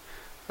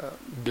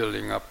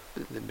building up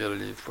the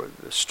ability for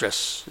the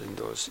stress in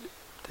those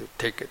to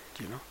take it.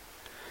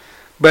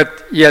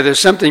 But yeah, there's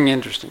something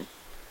interesting.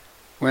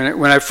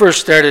 When I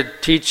first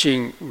started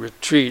teaching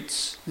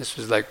retreats, this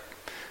was like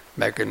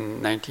back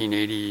in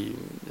 1980.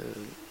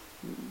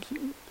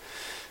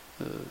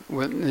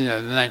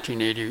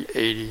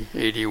 1980,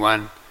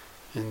 81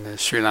 in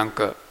Sri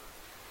Lanka.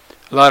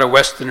 A lot of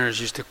Westerners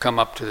used to come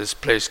up to this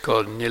place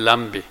called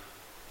Nilambi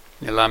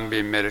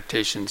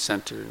Meditation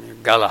Center near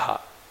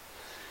Galaha.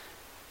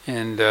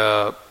 And,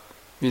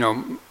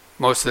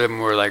 most of them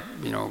were like,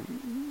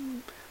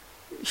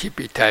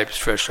 hippie types,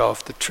 fresh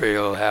off the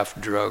trail, half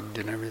drugged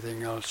and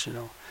everything else,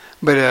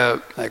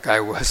 But like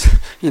I was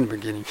in the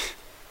beginning.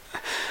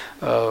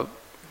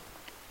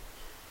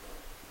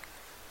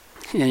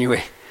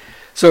 Anyway.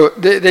 So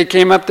they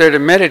came up there to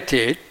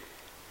meditate,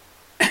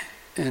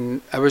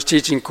 and I was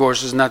teaching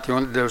courses, not the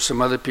only, there were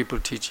some other people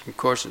teaching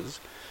courses.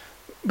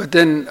 But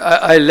then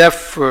I left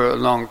for a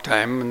long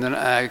time, and then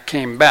I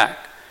came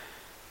back.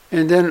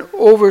 And then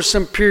over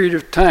some period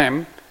of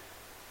time,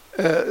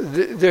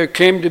 there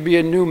came to be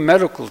a new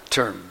medical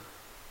term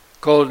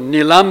called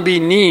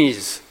Nilambi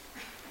knees.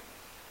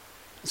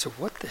 So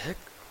what the heck?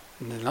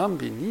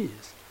 Nilambi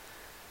knees?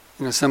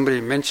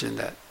 Somebody mentioned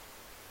that.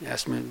 He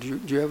asked me,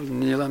 do you have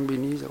Nilambi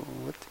knees?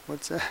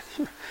 What's that?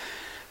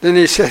 Then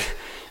they said,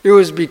 it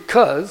was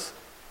because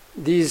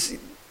these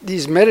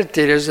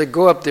meditators that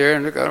go up there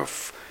and they're going to,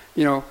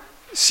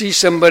 see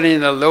somebody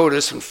in a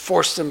lotus and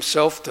force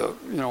themselves to,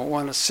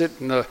 want to sit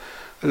in the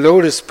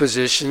lotus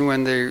position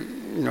when they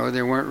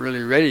weren't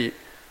really ready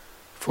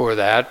for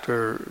that,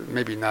 or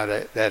maybe not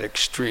that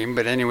extreme,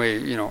 but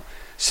anyway,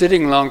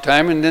 sitting a long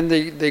time, and then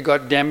they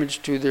got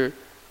damage to their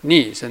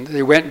knees, and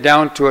they went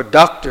down to a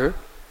doctor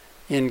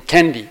in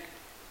Kandy.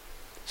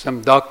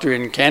 Some doctor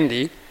in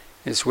Kandy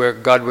is where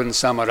Godwin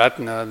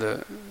Samaratna,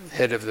 the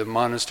head of the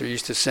monastery,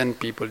 used to send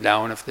people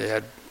down if they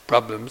had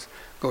problems,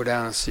 go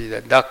down and see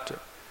that doctor.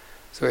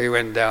 So they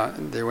went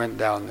down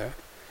there.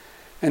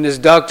 And this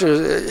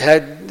doctor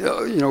had,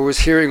 was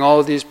hearing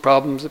all these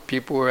problems that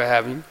people were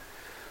having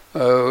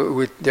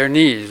with their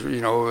knees,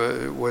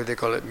 what do they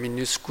call it,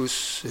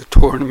 meniscus,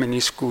 torn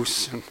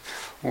meniscus, and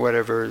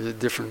whatever, the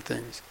different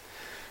things.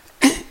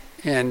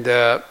 And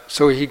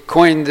so he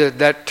coined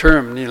that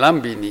term,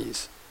 Nilambi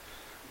knees,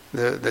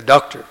 the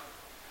doctor.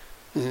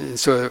 And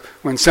so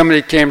when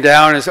somebody came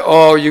down and said,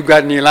 "Oh, you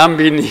got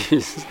Nilambi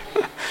knees,"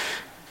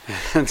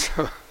 and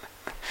so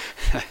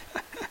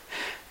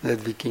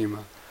that became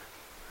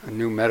a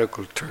new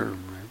medical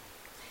term, right?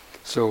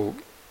 So,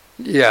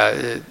 yeah,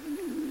 it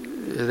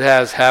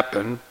has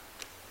happened,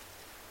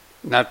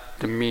 not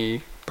to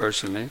me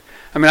personally.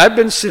 I mean, I've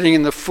been sitting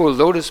in the full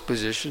lotus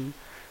position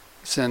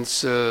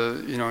since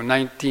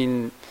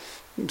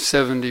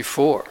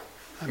 1974.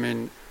 I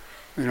mean,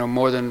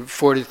 more than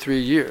 43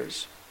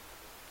 years.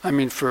 I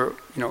mean, for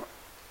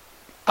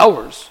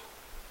hours,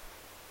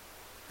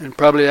 and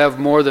probably have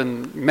more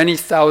than many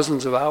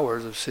thousands of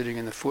hours of sitting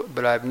in the foot.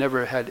 But I've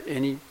never had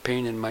any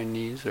pain in my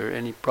knees or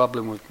any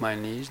problem with my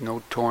knees.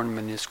 No torn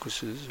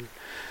meniscuses or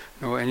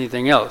no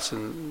anything else.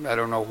 And I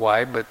don't know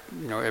why, but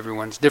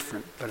everyone's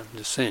different. But I'm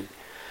just saying.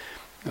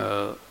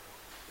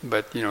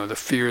 But the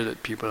fear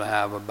that people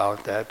have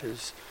about that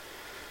is,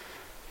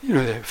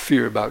 the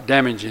fear about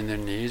damaging their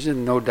knees,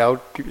 and no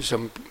doubt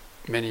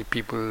many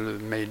people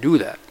may do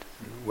that.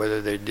 Whether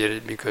they did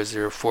it because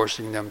they were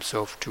forcing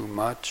themselves too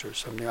much or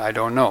something, I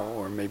don't know.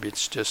 Or maybe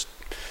it's just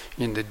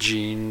in the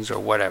genes or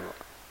whatever.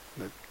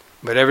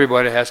 But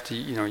everybody has to,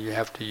 you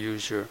have to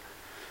use your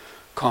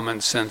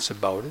common sense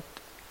about it,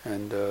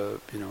 and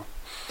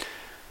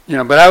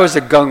But I was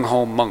a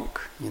gung-ho monk.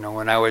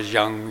 When I was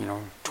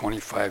young,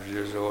 25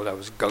 years old, I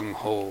was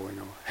gung-ho,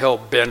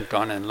 hell-bent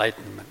on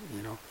enlightenment,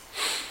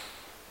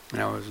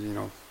 And I was,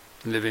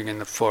 living in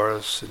the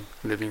forests and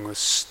living in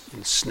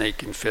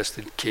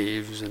snake-infested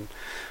caves and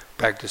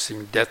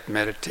practicing death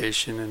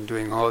meditation and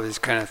doing all these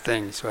kind of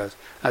things. So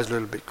I was a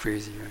little bit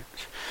crazy, right?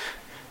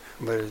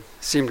 But it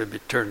seemed to be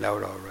turned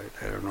out all right.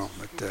 I don't know,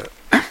 but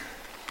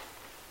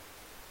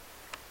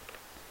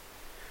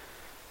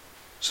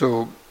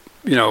so.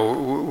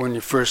 When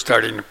you're first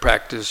starting to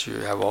practice, you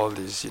have all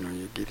these,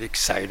 you get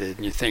excited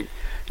and you think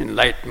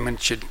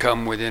enlightenment should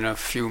come within a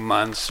few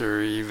months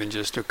or even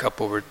just a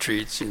couple of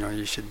retreats.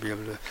 You should be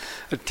able to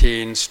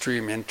attain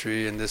stream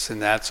entry and this and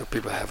that. So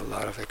people have a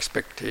lot of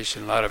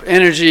expectation, a lot of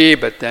energy,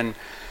 but then,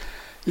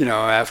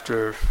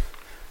 after,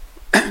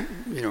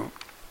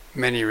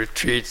 many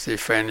retreats, they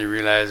finally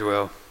realize,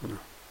 well,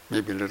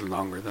 maybe a little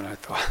longer than I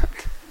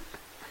thought.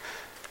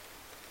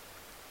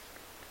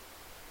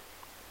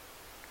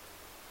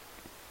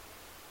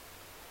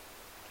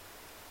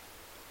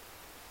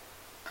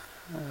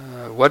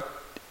 what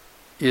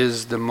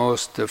is the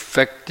most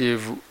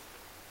effective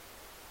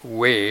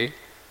way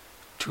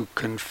to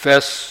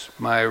confess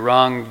my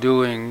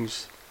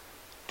wrongdoings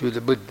to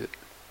the Buddha?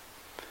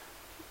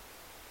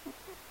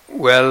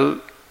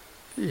 Well,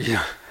 you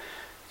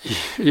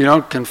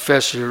don't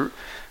confess your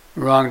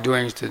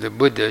wrongdoings to the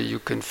Buddha, you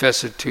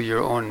confess it to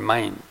your own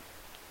mind,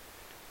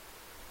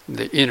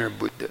 the inner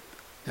Buddha.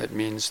 That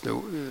means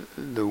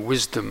the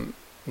wisdom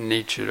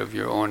nature of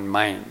your own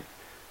mind.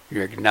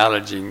 You're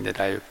acknowledging that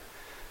I've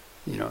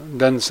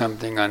done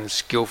something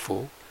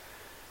unskillful,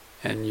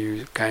 and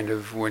you kind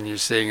of, when you're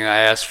saying I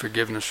ask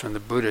forgiveness from the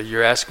Buddha,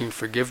 you're asking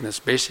forgiveness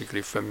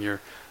basically from your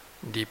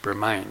deeper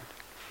mind,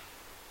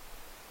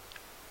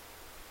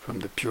 from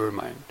the pure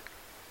mind,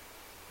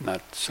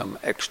 not some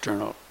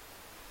external,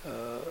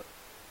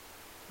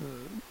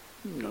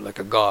 like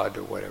a god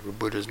or whatever.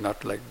 Buddha's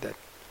not like that.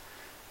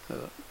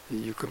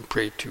 You can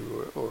pray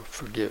to or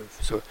forgive.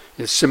 So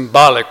it's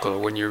symbolical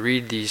when you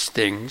read these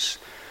things.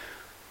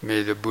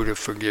 May the Buddha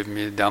forgive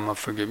me, the Dhamma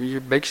forgive me.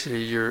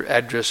 You're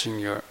addressing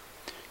your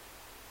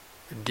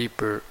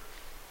deeper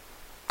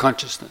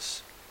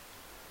consciousness,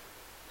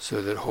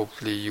 so that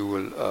hopefully you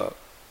will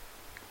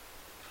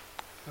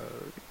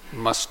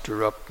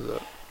muster up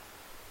the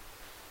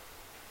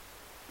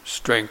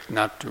strength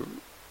not to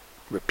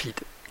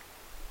repeat it.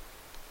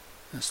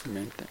 That's the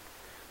main thing.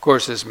 Of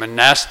course, as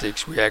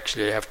monastics, we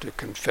actually have to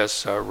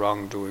confess our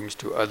wrongdoings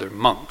to other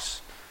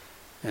monks,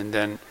 and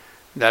then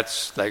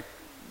that's like,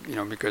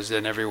 because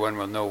then everyone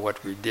will know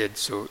what we did.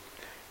 So,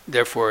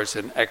 therefore, it's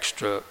an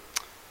extra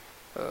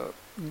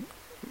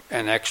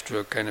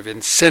kind of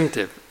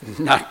incentive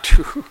not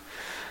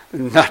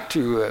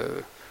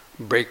to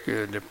break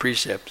the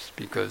precepts,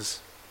 because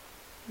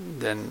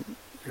then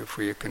if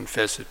we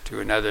confess it to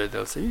another,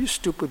 they'll say, "You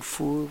stupid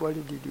fool! Why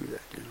did you do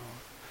that?"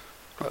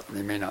 Well,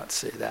 they may not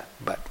say that,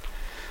 but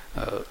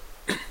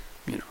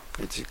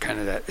it's kind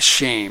of that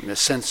shame, the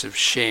sense of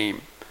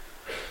shame.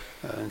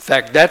 In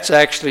fact, that's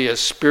actually a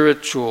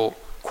spiritual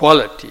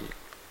quality,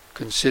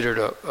 considered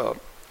a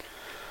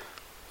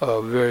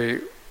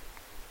very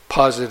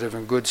positive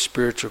and good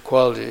spiritual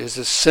quality, is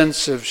a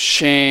sense of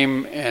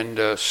shame and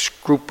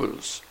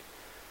scruples,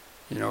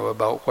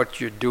 about what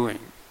you're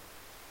doing,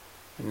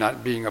 and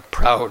not being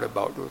proud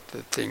about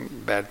the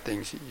bad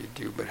things that you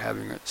do, but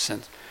having a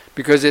sense,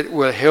 because it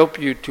will help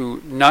you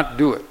to not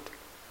do it.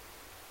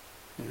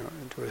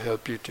 It will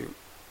help you to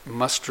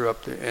muster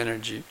up the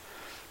energy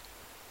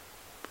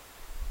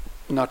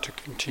not to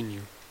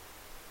continue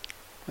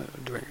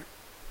doing it.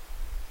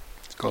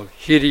 It's called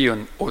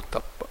Hiriyon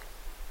Otappa,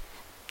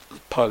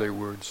 Pali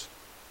words.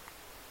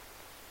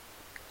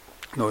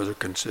 Those are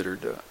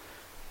considered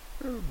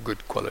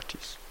good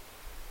qualities.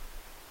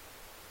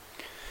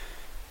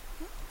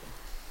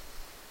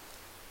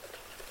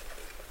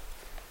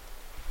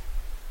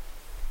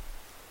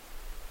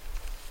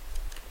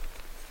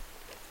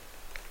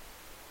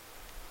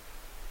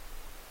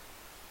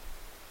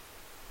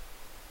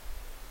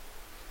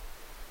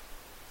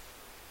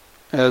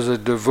 As a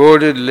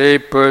devoted lay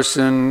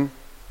person,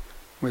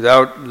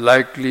 without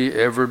likely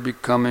ever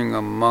becoming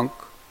a monk,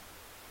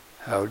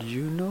 how do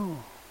you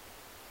know?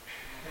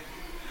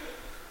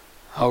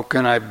 How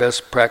can I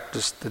best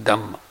practice the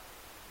Dhamma?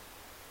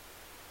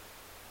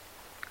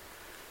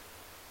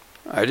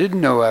 I didn't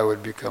know I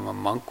would become a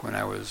monk when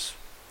I was,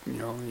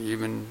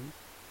 even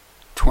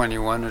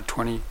 21 or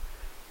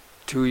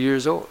 22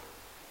 years old.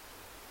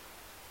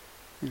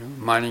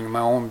 Minding my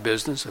own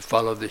business. I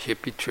followed the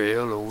hippie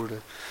trail over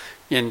to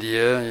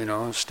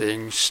India,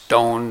 staying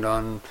stoned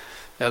on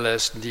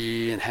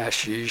LSD and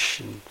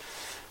hashish,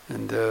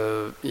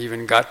 and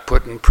even got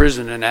put in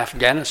prison in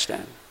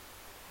Afghanistan.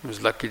 I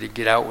was lucky to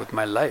get out with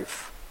my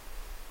life.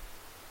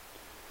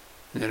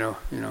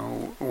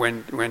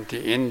 Went to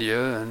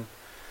India, and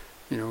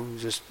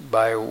just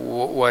by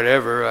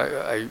whatever,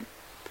 I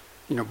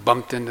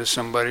bumped into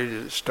somebody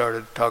that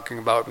started talking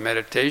about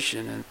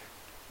meditation, and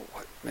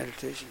what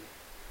meditation?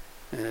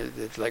 And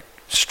it like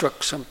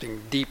struck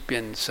something deep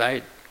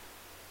inside.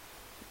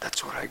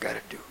 That's what I got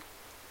to do.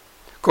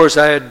 Of course,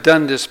 I had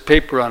done this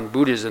paper on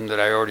Buddhism that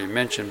I already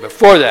mentioned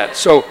before that,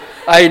 so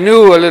I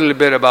knew a little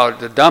bit about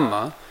the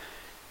Dhamma,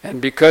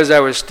 and because I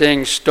was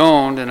staying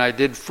stoned and I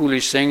did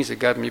foolish things that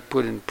got me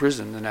put in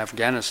prison in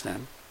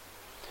Afghanistan,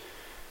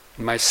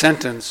 my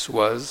sentence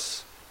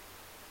was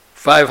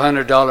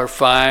 $500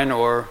 fine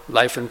or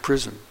life in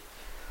prison.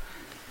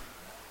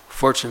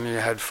 Fortunately,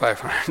 I had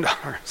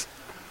 $500.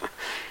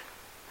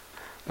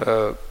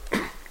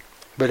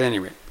 But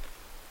anyway.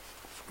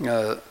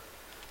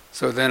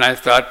 So then I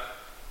thought,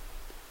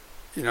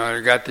 I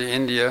got to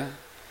India.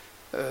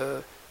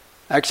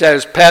 Actually, I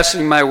was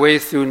passing my way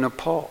through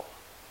Nepal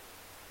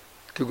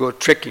to go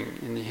trekking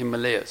in the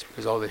Himalayas,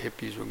 because all the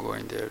hippies were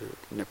going there to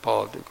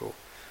Nepal to go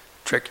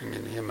trekking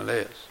in the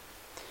Himalayas.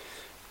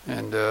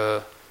 And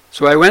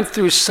so I went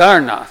through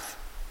Sarnath,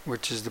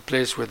 which is the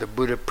place where the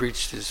Buddha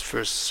preached his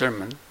first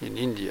sermon in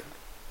India,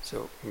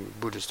 so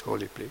Buddhist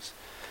holy place.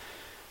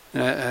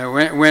 And I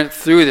went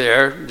through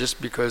there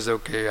just because,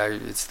 okay, I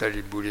had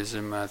studied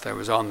Buddhism. I thought I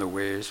was on the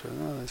way, so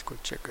let's go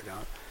check it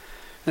out.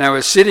 And I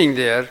was sitting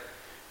there,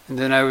 and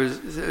then I was,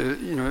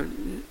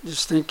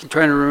 just thinking,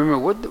 trying to remember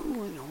what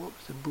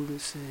was the Buddha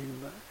saying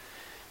about.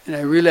 And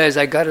I realized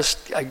I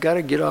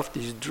gotta get off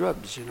these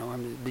drugs,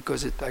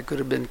 because I could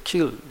have been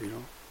killed,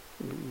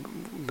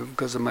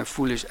 because of my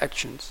foolish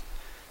actions,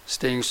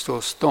 staying so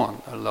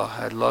stoned.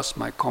 I had lost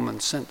my common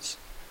sense.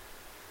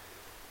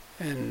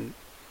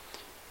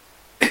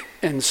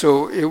 And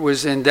so it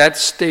was in that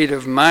state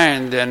of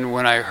mind then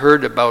when I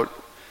heard about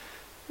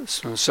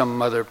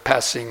some other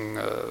passing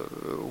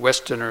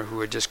Westerner who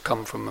had just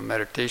come from a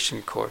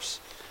meditation course.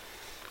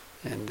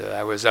 And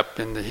I was up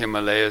in the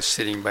Himalayas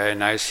sitting by a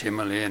nice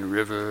Himalayan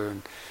river.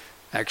 And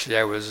actually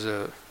I was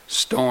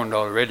stoned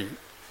already.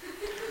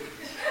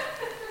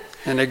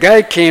 And a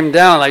guy came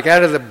down like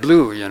out of the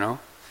blue,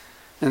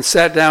 and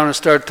sat down and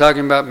started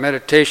talking about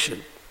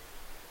meditation.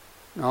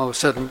 And all of a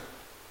sudden,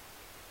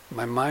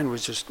 my mind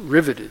was just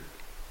riveted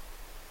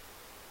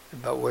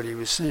about what he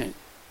was saying,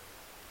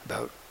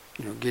 about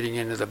getting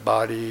into the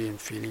body and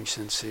feeling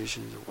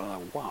sensations.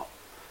 Well, wow!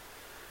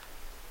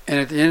 And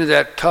at the end of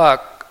that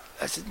talk,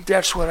 I said,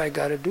 "That's what I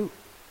got to do."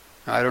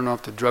 Now, I don't know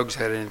if the drugs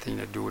had anything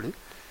to do with it,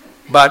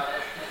 but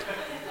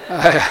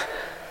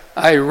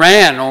I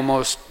ran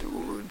almost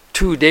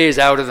 2 days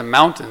out of the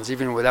mountains,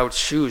 even without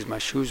shoes. My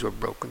shoes were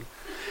broken,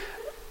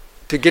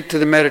 to get to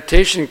the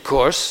meditation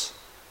course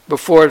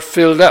before it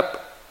filled up.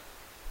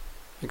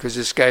 Because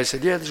this guy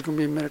said, yeah, there's going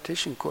to be a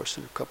meditation course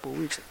in a couple of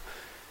weeks.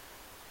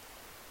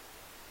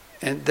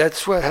 And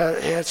that's what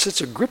had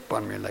such a grip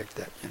on me like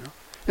that,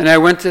 And I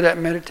went to that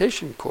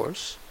meditation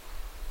course.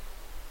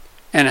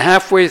 And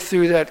halfway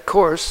through that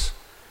course,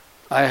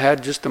 I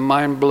had just a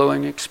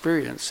mind-blowing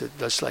experience. It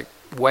just like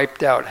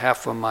wiped out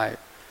half of my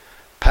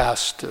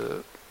past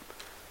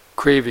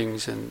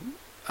cravings, and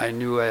I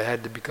knew I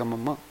had to become a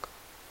monk.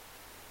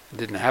 It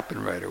didn't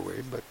happen right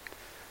away, but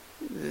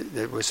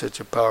it was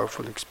such a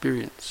powerful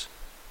experience.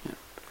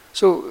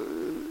 So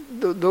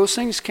those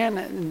things can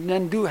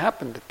and do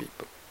happen to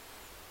people.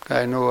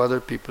 I know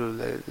other people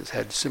that have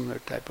had similar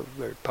type of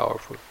very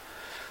powerful,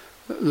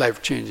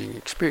 life-changing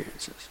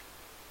experiences.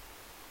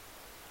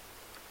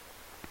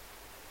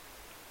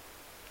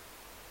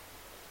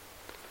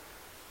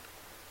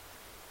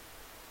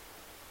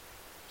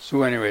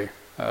 So anyway,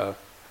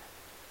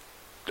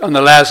 on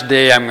the last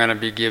day I'm going to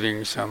be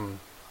giving some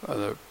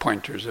other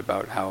pointers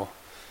about how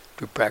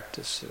to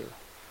practice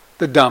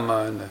the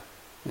Dhamma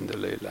in the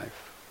lay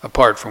life.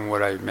 Apart from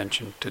what I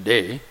mentioned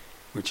today,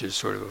 which is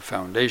sort of a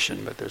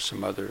foundation, but there's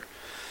some other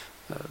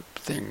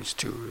things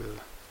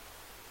to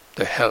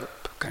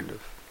help, kind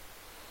of.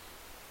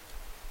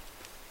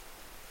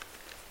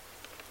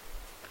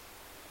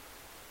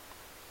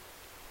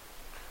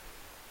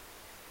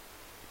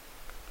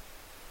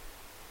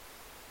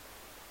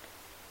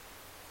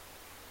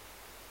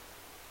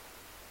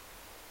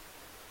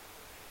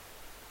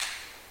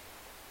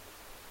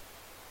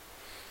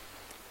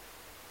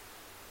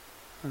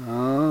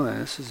 Oh,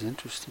 this is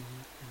interesting.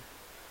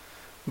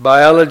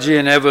 Biology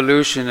and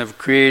evolution have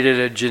created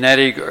a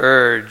genetic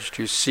urge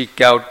to seek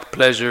out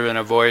pleasure and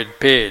avoid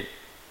pain.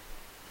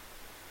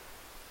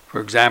 For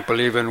example,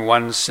 even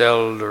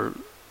one-celled or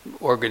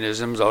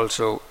organisms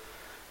also,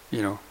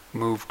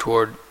 move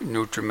toward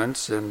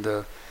nutriments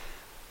and,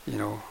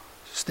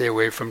 stay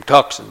away from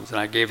toxins. And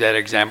I gave that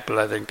example,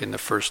 I think, in the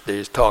first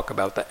day's talk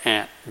about the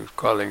ant who's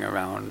crawling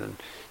around and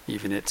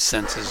even it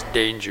senses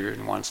danger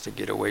and wants to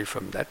get away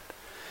from that.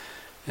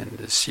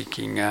 And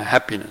seeking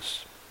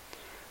happiness.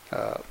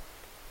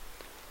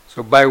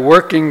 So by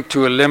working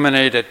to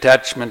eliminate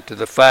attachment to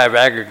the 5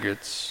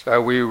 aggregates,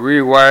 are we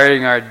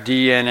rewiring our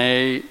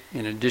DNA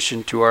in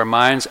addition to our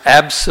minds?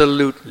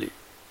 Absolutely.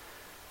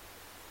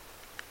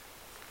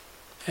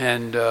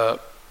 And the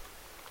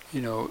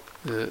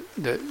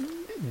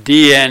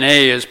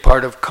DNA is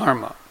part of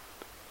karma,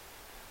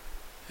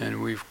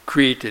 and we've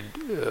created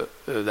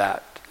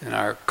that, and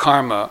our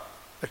karma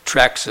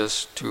attracts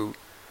us to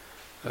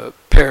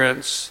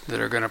parents that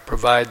are going to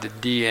provide the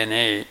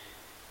DNA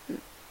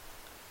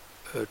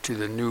to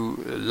the new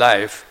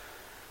life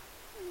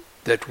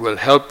that will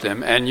help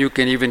them. And you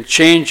can even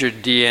change your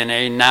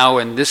DNA now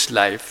in this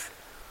life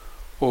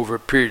over a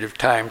period of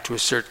time to a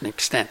certain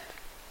extent.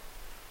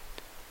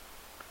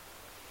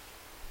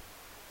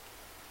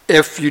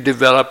 If you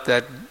develop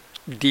that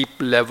deep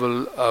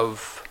level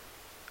of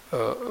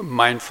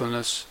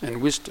mindfulness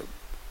and wisdom,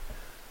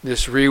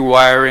 this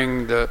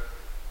rewiring the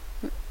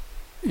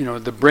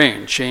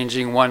brain,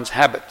 changing one's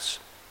habits,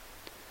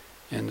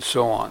 and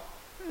so on.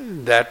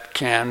 That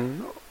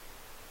can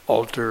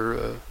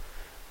alter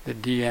the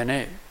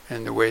DNA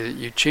and the way that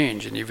you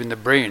change, and even the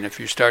brain. If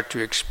you start to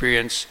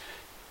experience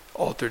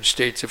altered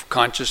states of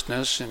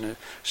consciousness and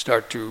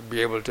start to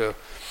be able to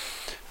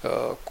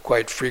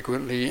quite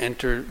frequently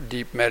enter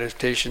deep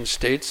meditation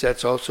states,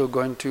 that's also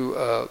going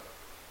to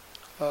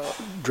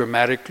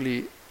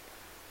dramatically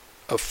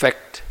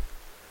affect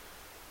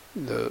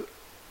the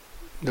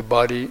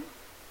body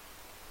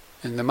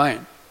and the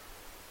mind.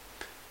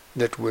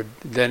 that would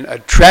then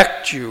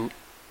attract you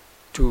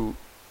to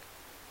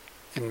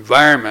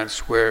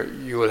environments where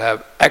you will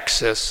have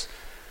access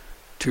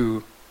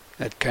to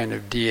that kind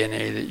of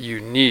DNA that you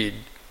need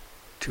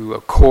to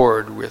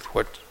accord with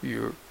what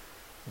your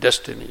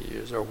destiny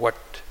is, or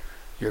what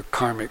your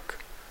karmic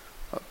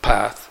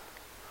path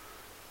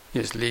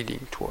is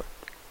leading toward.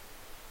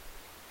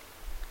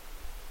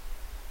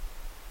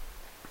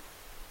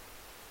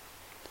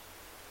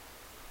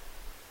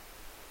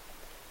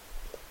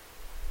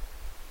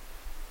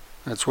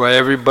 That's why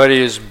everybody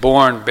is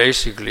born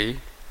basically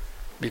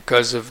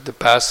because of the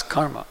past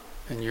karma.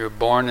 And you're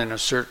born in a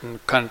certain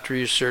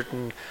country,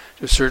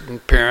 to certain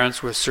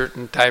parents with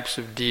certain types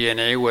of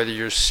DNA, whether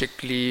you're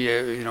sickly,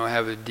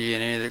 have a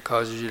DNA that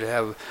causes you to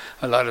have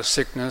a lot of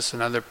sickness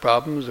and other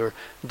problems, or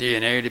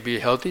DNA to be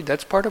healthy,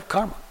 that's part of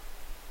karma.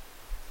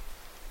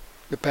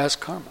 The past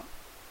karma.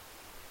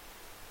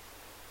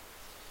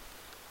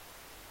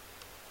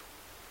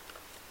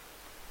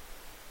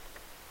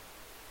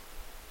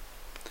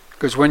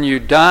 Because when you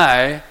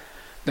die,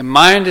 the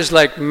mind is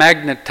like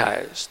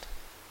magnetized.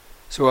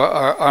 So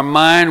our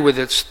mind, with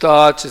its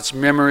thoughts, its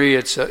memory,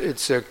 its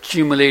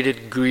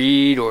accumulated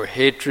greed or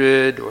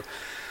hatred or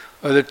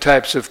other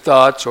types of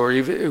thoughts, or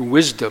even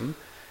wisdom,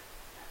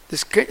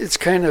 it's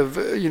kind of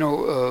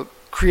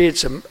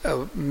creates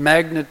a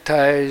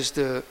magnetized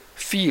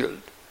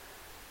field.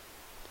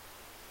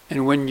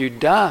 And when you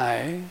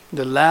die,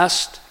 the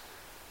last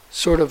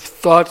sort of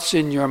thoughts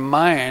in your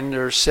mind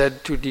are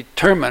said to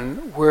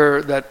determine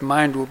where that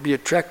mind will be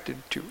attracted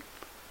to.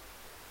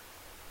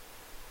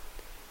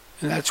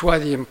 And that's why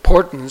the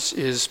importance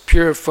is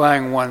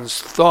purifying one's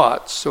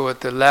thoughts, so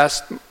at the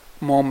last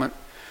moment,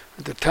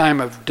 at the time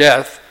of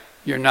death,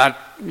 you're not,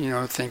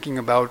 thinking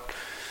about,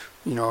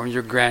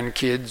 your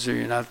grandkids, or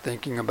you're not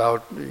thinking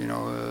about,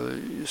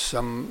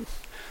 some,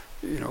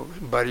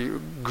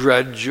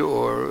 grudge,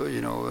 or,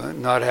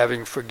 not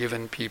having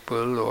forgiven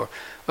people, or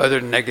other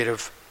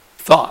negative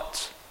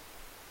thoughts.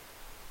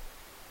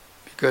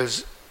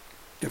 Because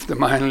if the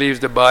mind leaves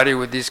the body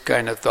with these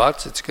kind of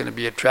thoughts, it's going to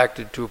be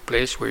attracted to a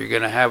place where you're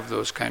going to have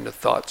those kind of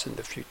thoughts in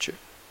the future,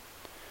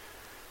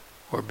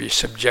 or be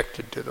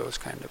subjected to those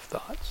kind of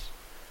thoughts.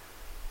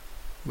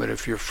 But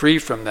if you're free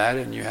from that,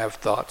 and you have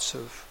thoughts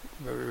of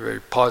very, very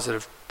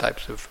positive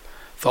types of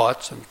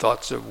thoughts, and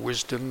thoughts of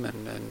wisdom,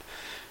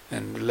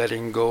 and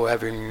letting go,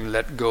 having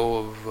let go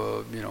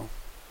of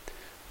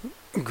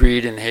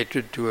greed and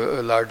hatred to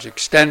a large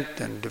extent,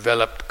 and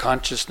developed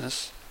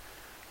consciousness,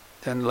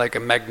 then like a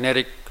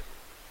magnetic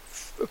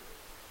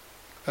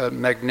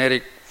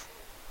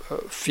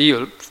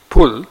field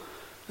pull,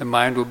 the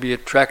mind will be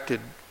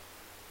attracted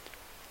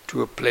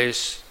to a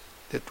place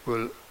that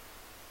will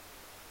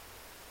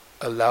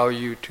allow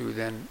you to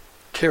then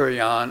carry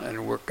on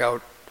and work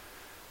out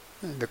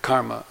the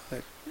karma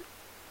that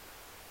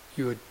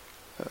you had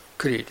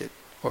created,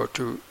 or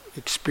to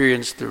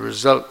experience the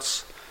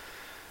results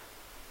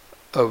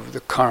of the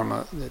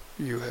karma that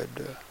you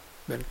had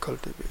been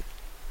cultivating.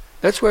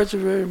 That's why it's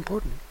very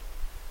important.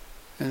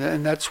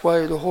 And that's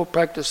why the whole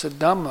practice of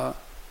Dhamma,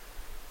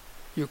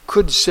 you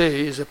could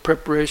say, is a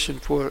preparation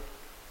for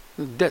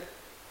death.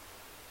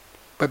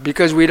 But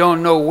because we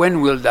don't know when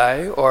we'll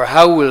die, or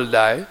how we'll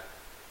die,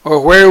 or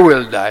where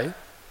we'll die,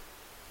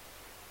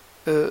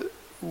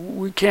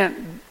 we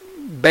can't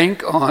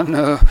bank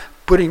on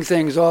putting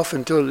things off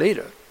until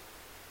later.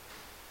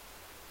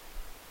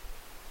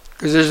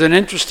 Because there's an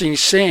interesting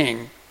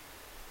saying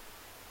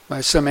by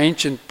some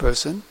ancient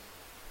person: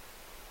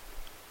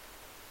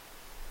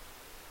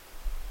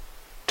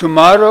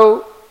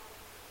 tomorrow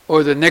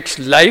or the next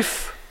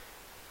life,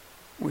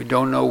 we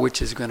don't know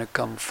which is going to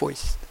come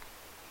first.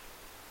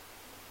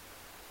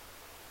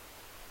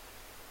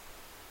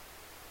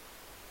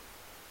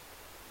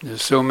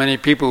 There's so many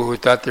people who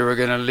thought they were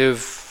going to live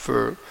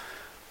for,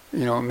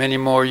 many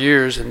more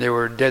years, and they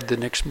were dead the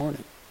next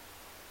morning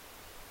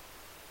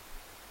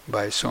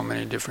by so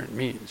many different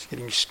means.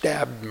 Getting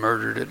stabbed,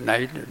 murdered at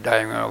night, or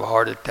dying of a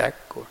heart attack,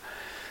 or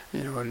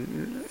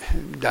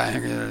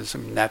dying in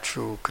some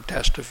natural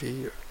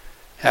catastrophe. It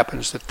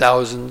happens to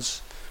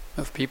thousands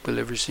of people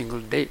every single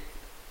day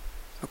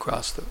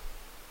across the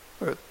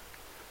earth.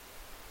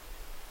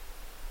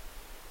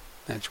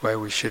 That's why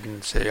we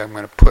shouldn't say, I'm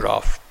going to put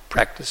off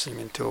practicing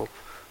until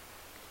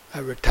I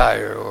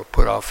retire, or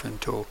put off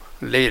until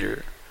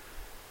later,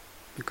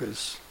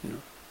 because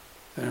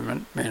there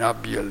may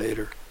not be a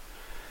later,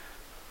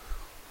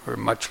 or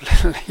much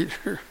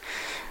later.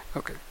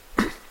 Okay.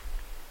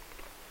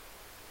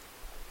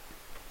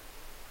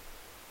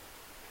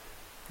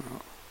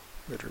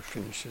 Better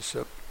finish this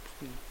up.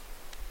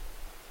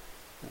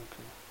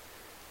 Okay.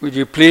 Would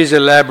you please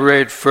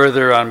elaborate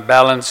further on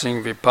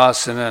balancing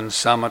vipassana and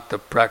samatha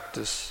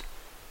practice,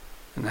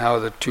 and how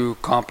the two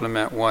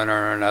complement one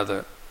or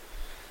another?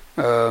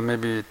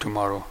 Maybe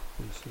tomorrow.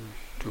 It's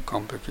too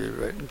complicated,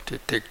 right?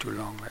 It take too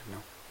long right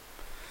now.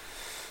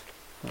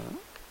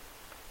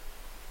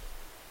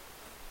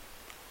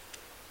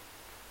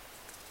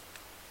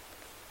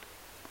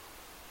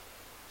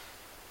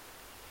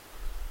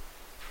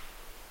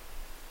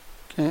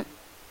 Okay.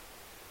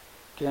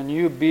 can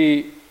you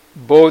be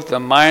both a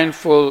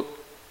mindful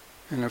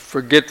and a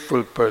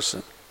forgetful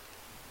person?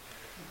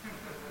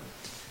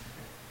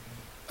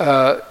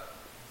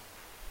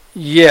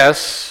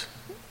 Yes.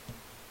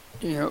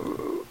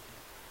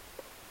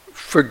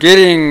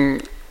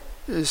 Forgetting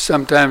is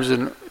sometimes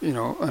an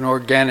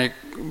organic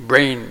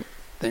brain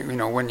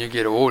thing. When you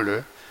get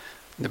older,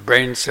 the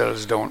brain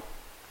cells don't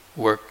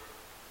work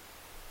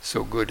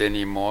so good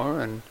anymore,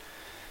 and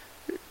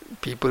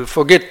people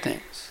forget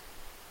things.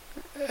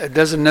 It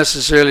doesn't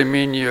necessarily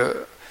mean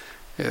you're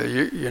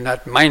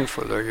not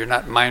mindful, or you're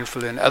not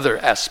mindful in other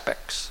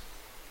aspects.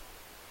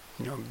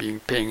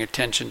 Paying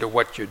attention to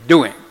what you're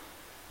doing,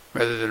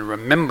 rather than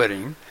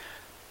remembering,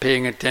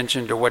 paying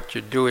attention to what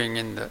you're doing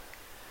in the.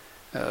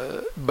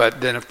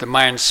 But then, if the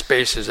mind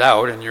spaces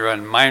out and you're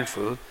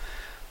unmindful,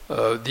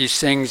 these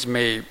things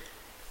may,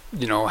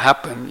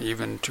 happen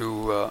even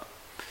to.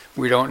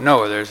 We don't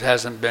know. There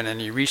hasn't been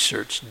any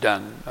research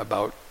done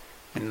about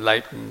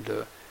enlightened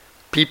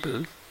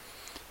people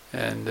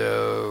and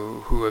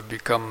who have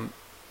become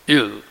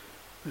ill,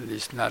 at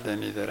least not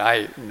any that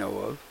I know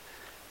of,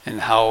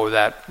 and how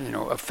that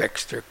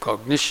affects their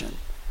cognition.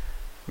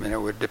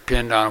 It would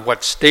depend on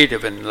what state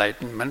of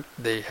enlightenment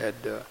they had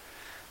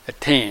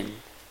attained.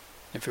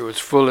 If it was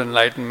full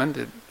enlightenment,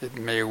 it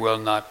may well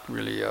not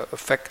really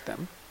affect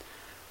them.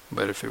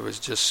 But if it was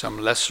just some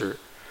lesser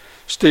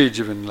stage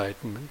of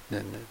enlightenment,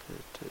 then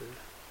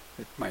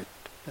it might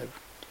have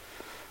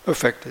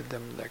affected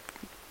them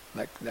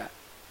like that.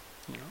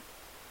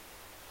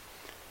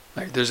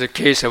 Like there's a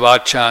case of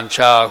Ajahn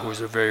Chah, who's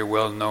a very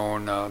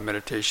well-known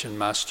meditation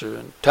master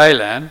in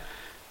Thailand,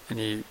 and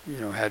he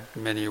had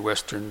many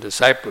Western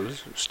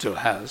disciples, still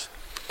has.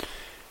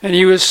 And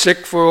he was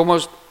sick for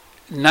almost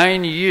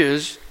 9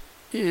 years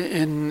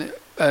in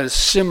a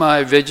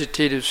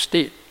semi-vegetative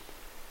state.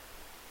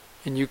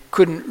 And you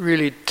couldn't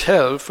really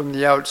tell from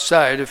the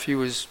outside if he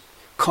was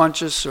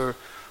conscious or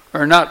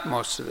not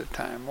most of the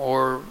time,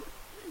 or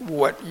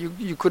what.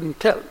 You couldn't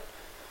tell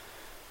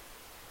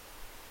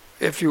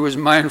if he was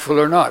mindful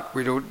or not.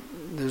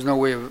 There's no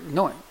way of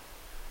knowing.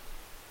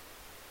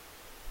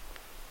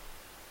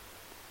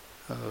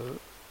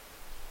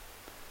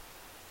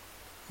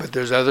 But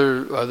there's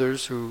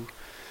others who,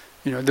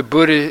 the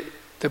Buddha.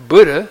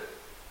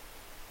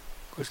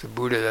 Of course, the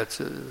Buddha, that's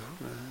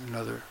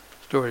another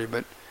story.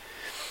 But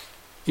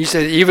he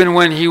said even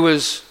when he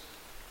was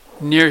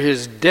near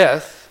his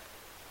death,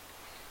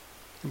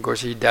 of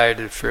course he died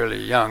at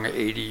fairly young,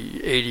 80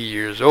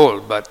 years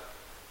old, but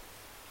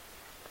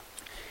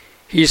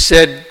he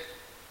said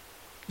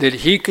that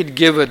he could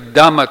give a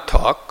Dhamma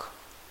talk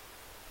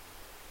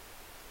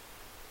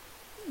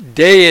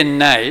day and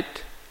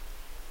night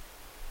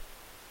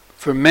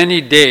for many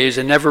days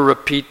and never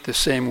repeat the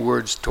same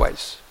words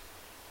twice,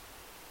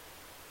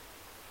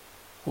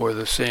 or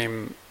the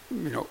same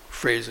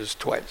phrases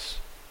twice.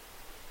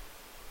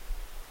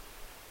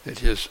 That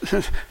his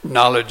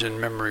knowledge and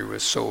memory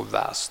was so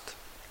vast.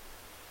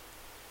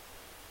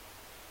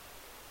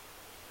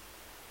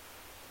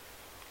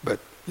 But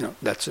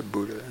that's a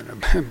Buddha, and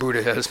a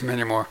Buddha has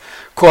many more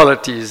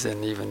qualities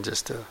than even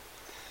just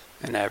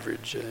an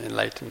average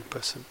enlightened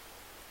person.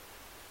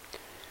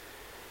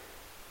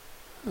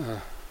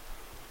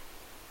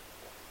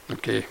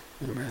 Okay,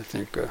 I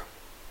think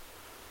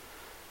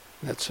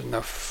that's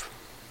enough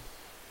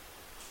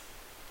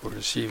for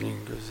this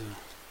evening.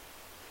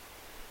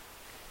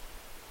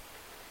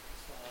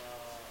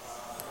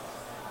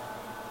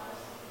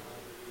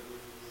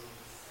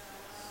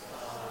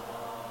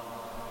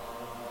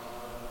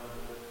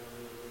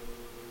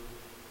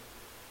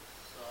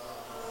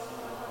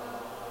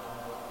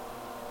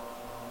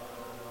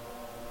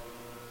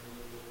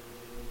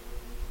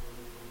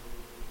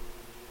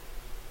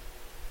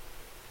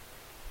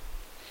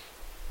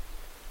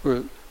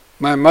 Well,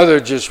 my mother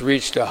just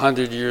reached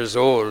 100 years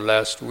old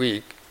last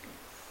week,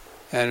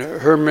 and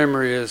her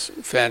memory is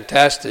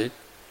fantastic,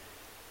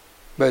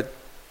 but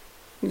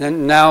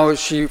now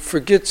she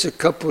forgets a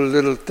couple of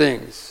little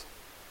things.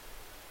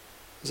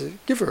 I said,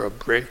 give her a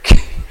break.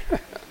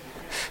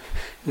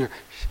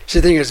 She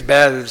thinks it's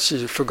bad that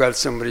she forgot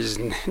somebody's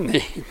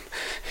name.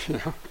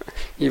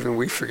 Even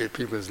we forget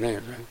people's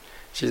names, right?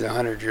 She's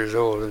 100 years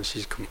old and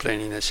she's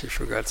complaining that she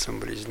forgot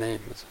somebody's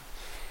name.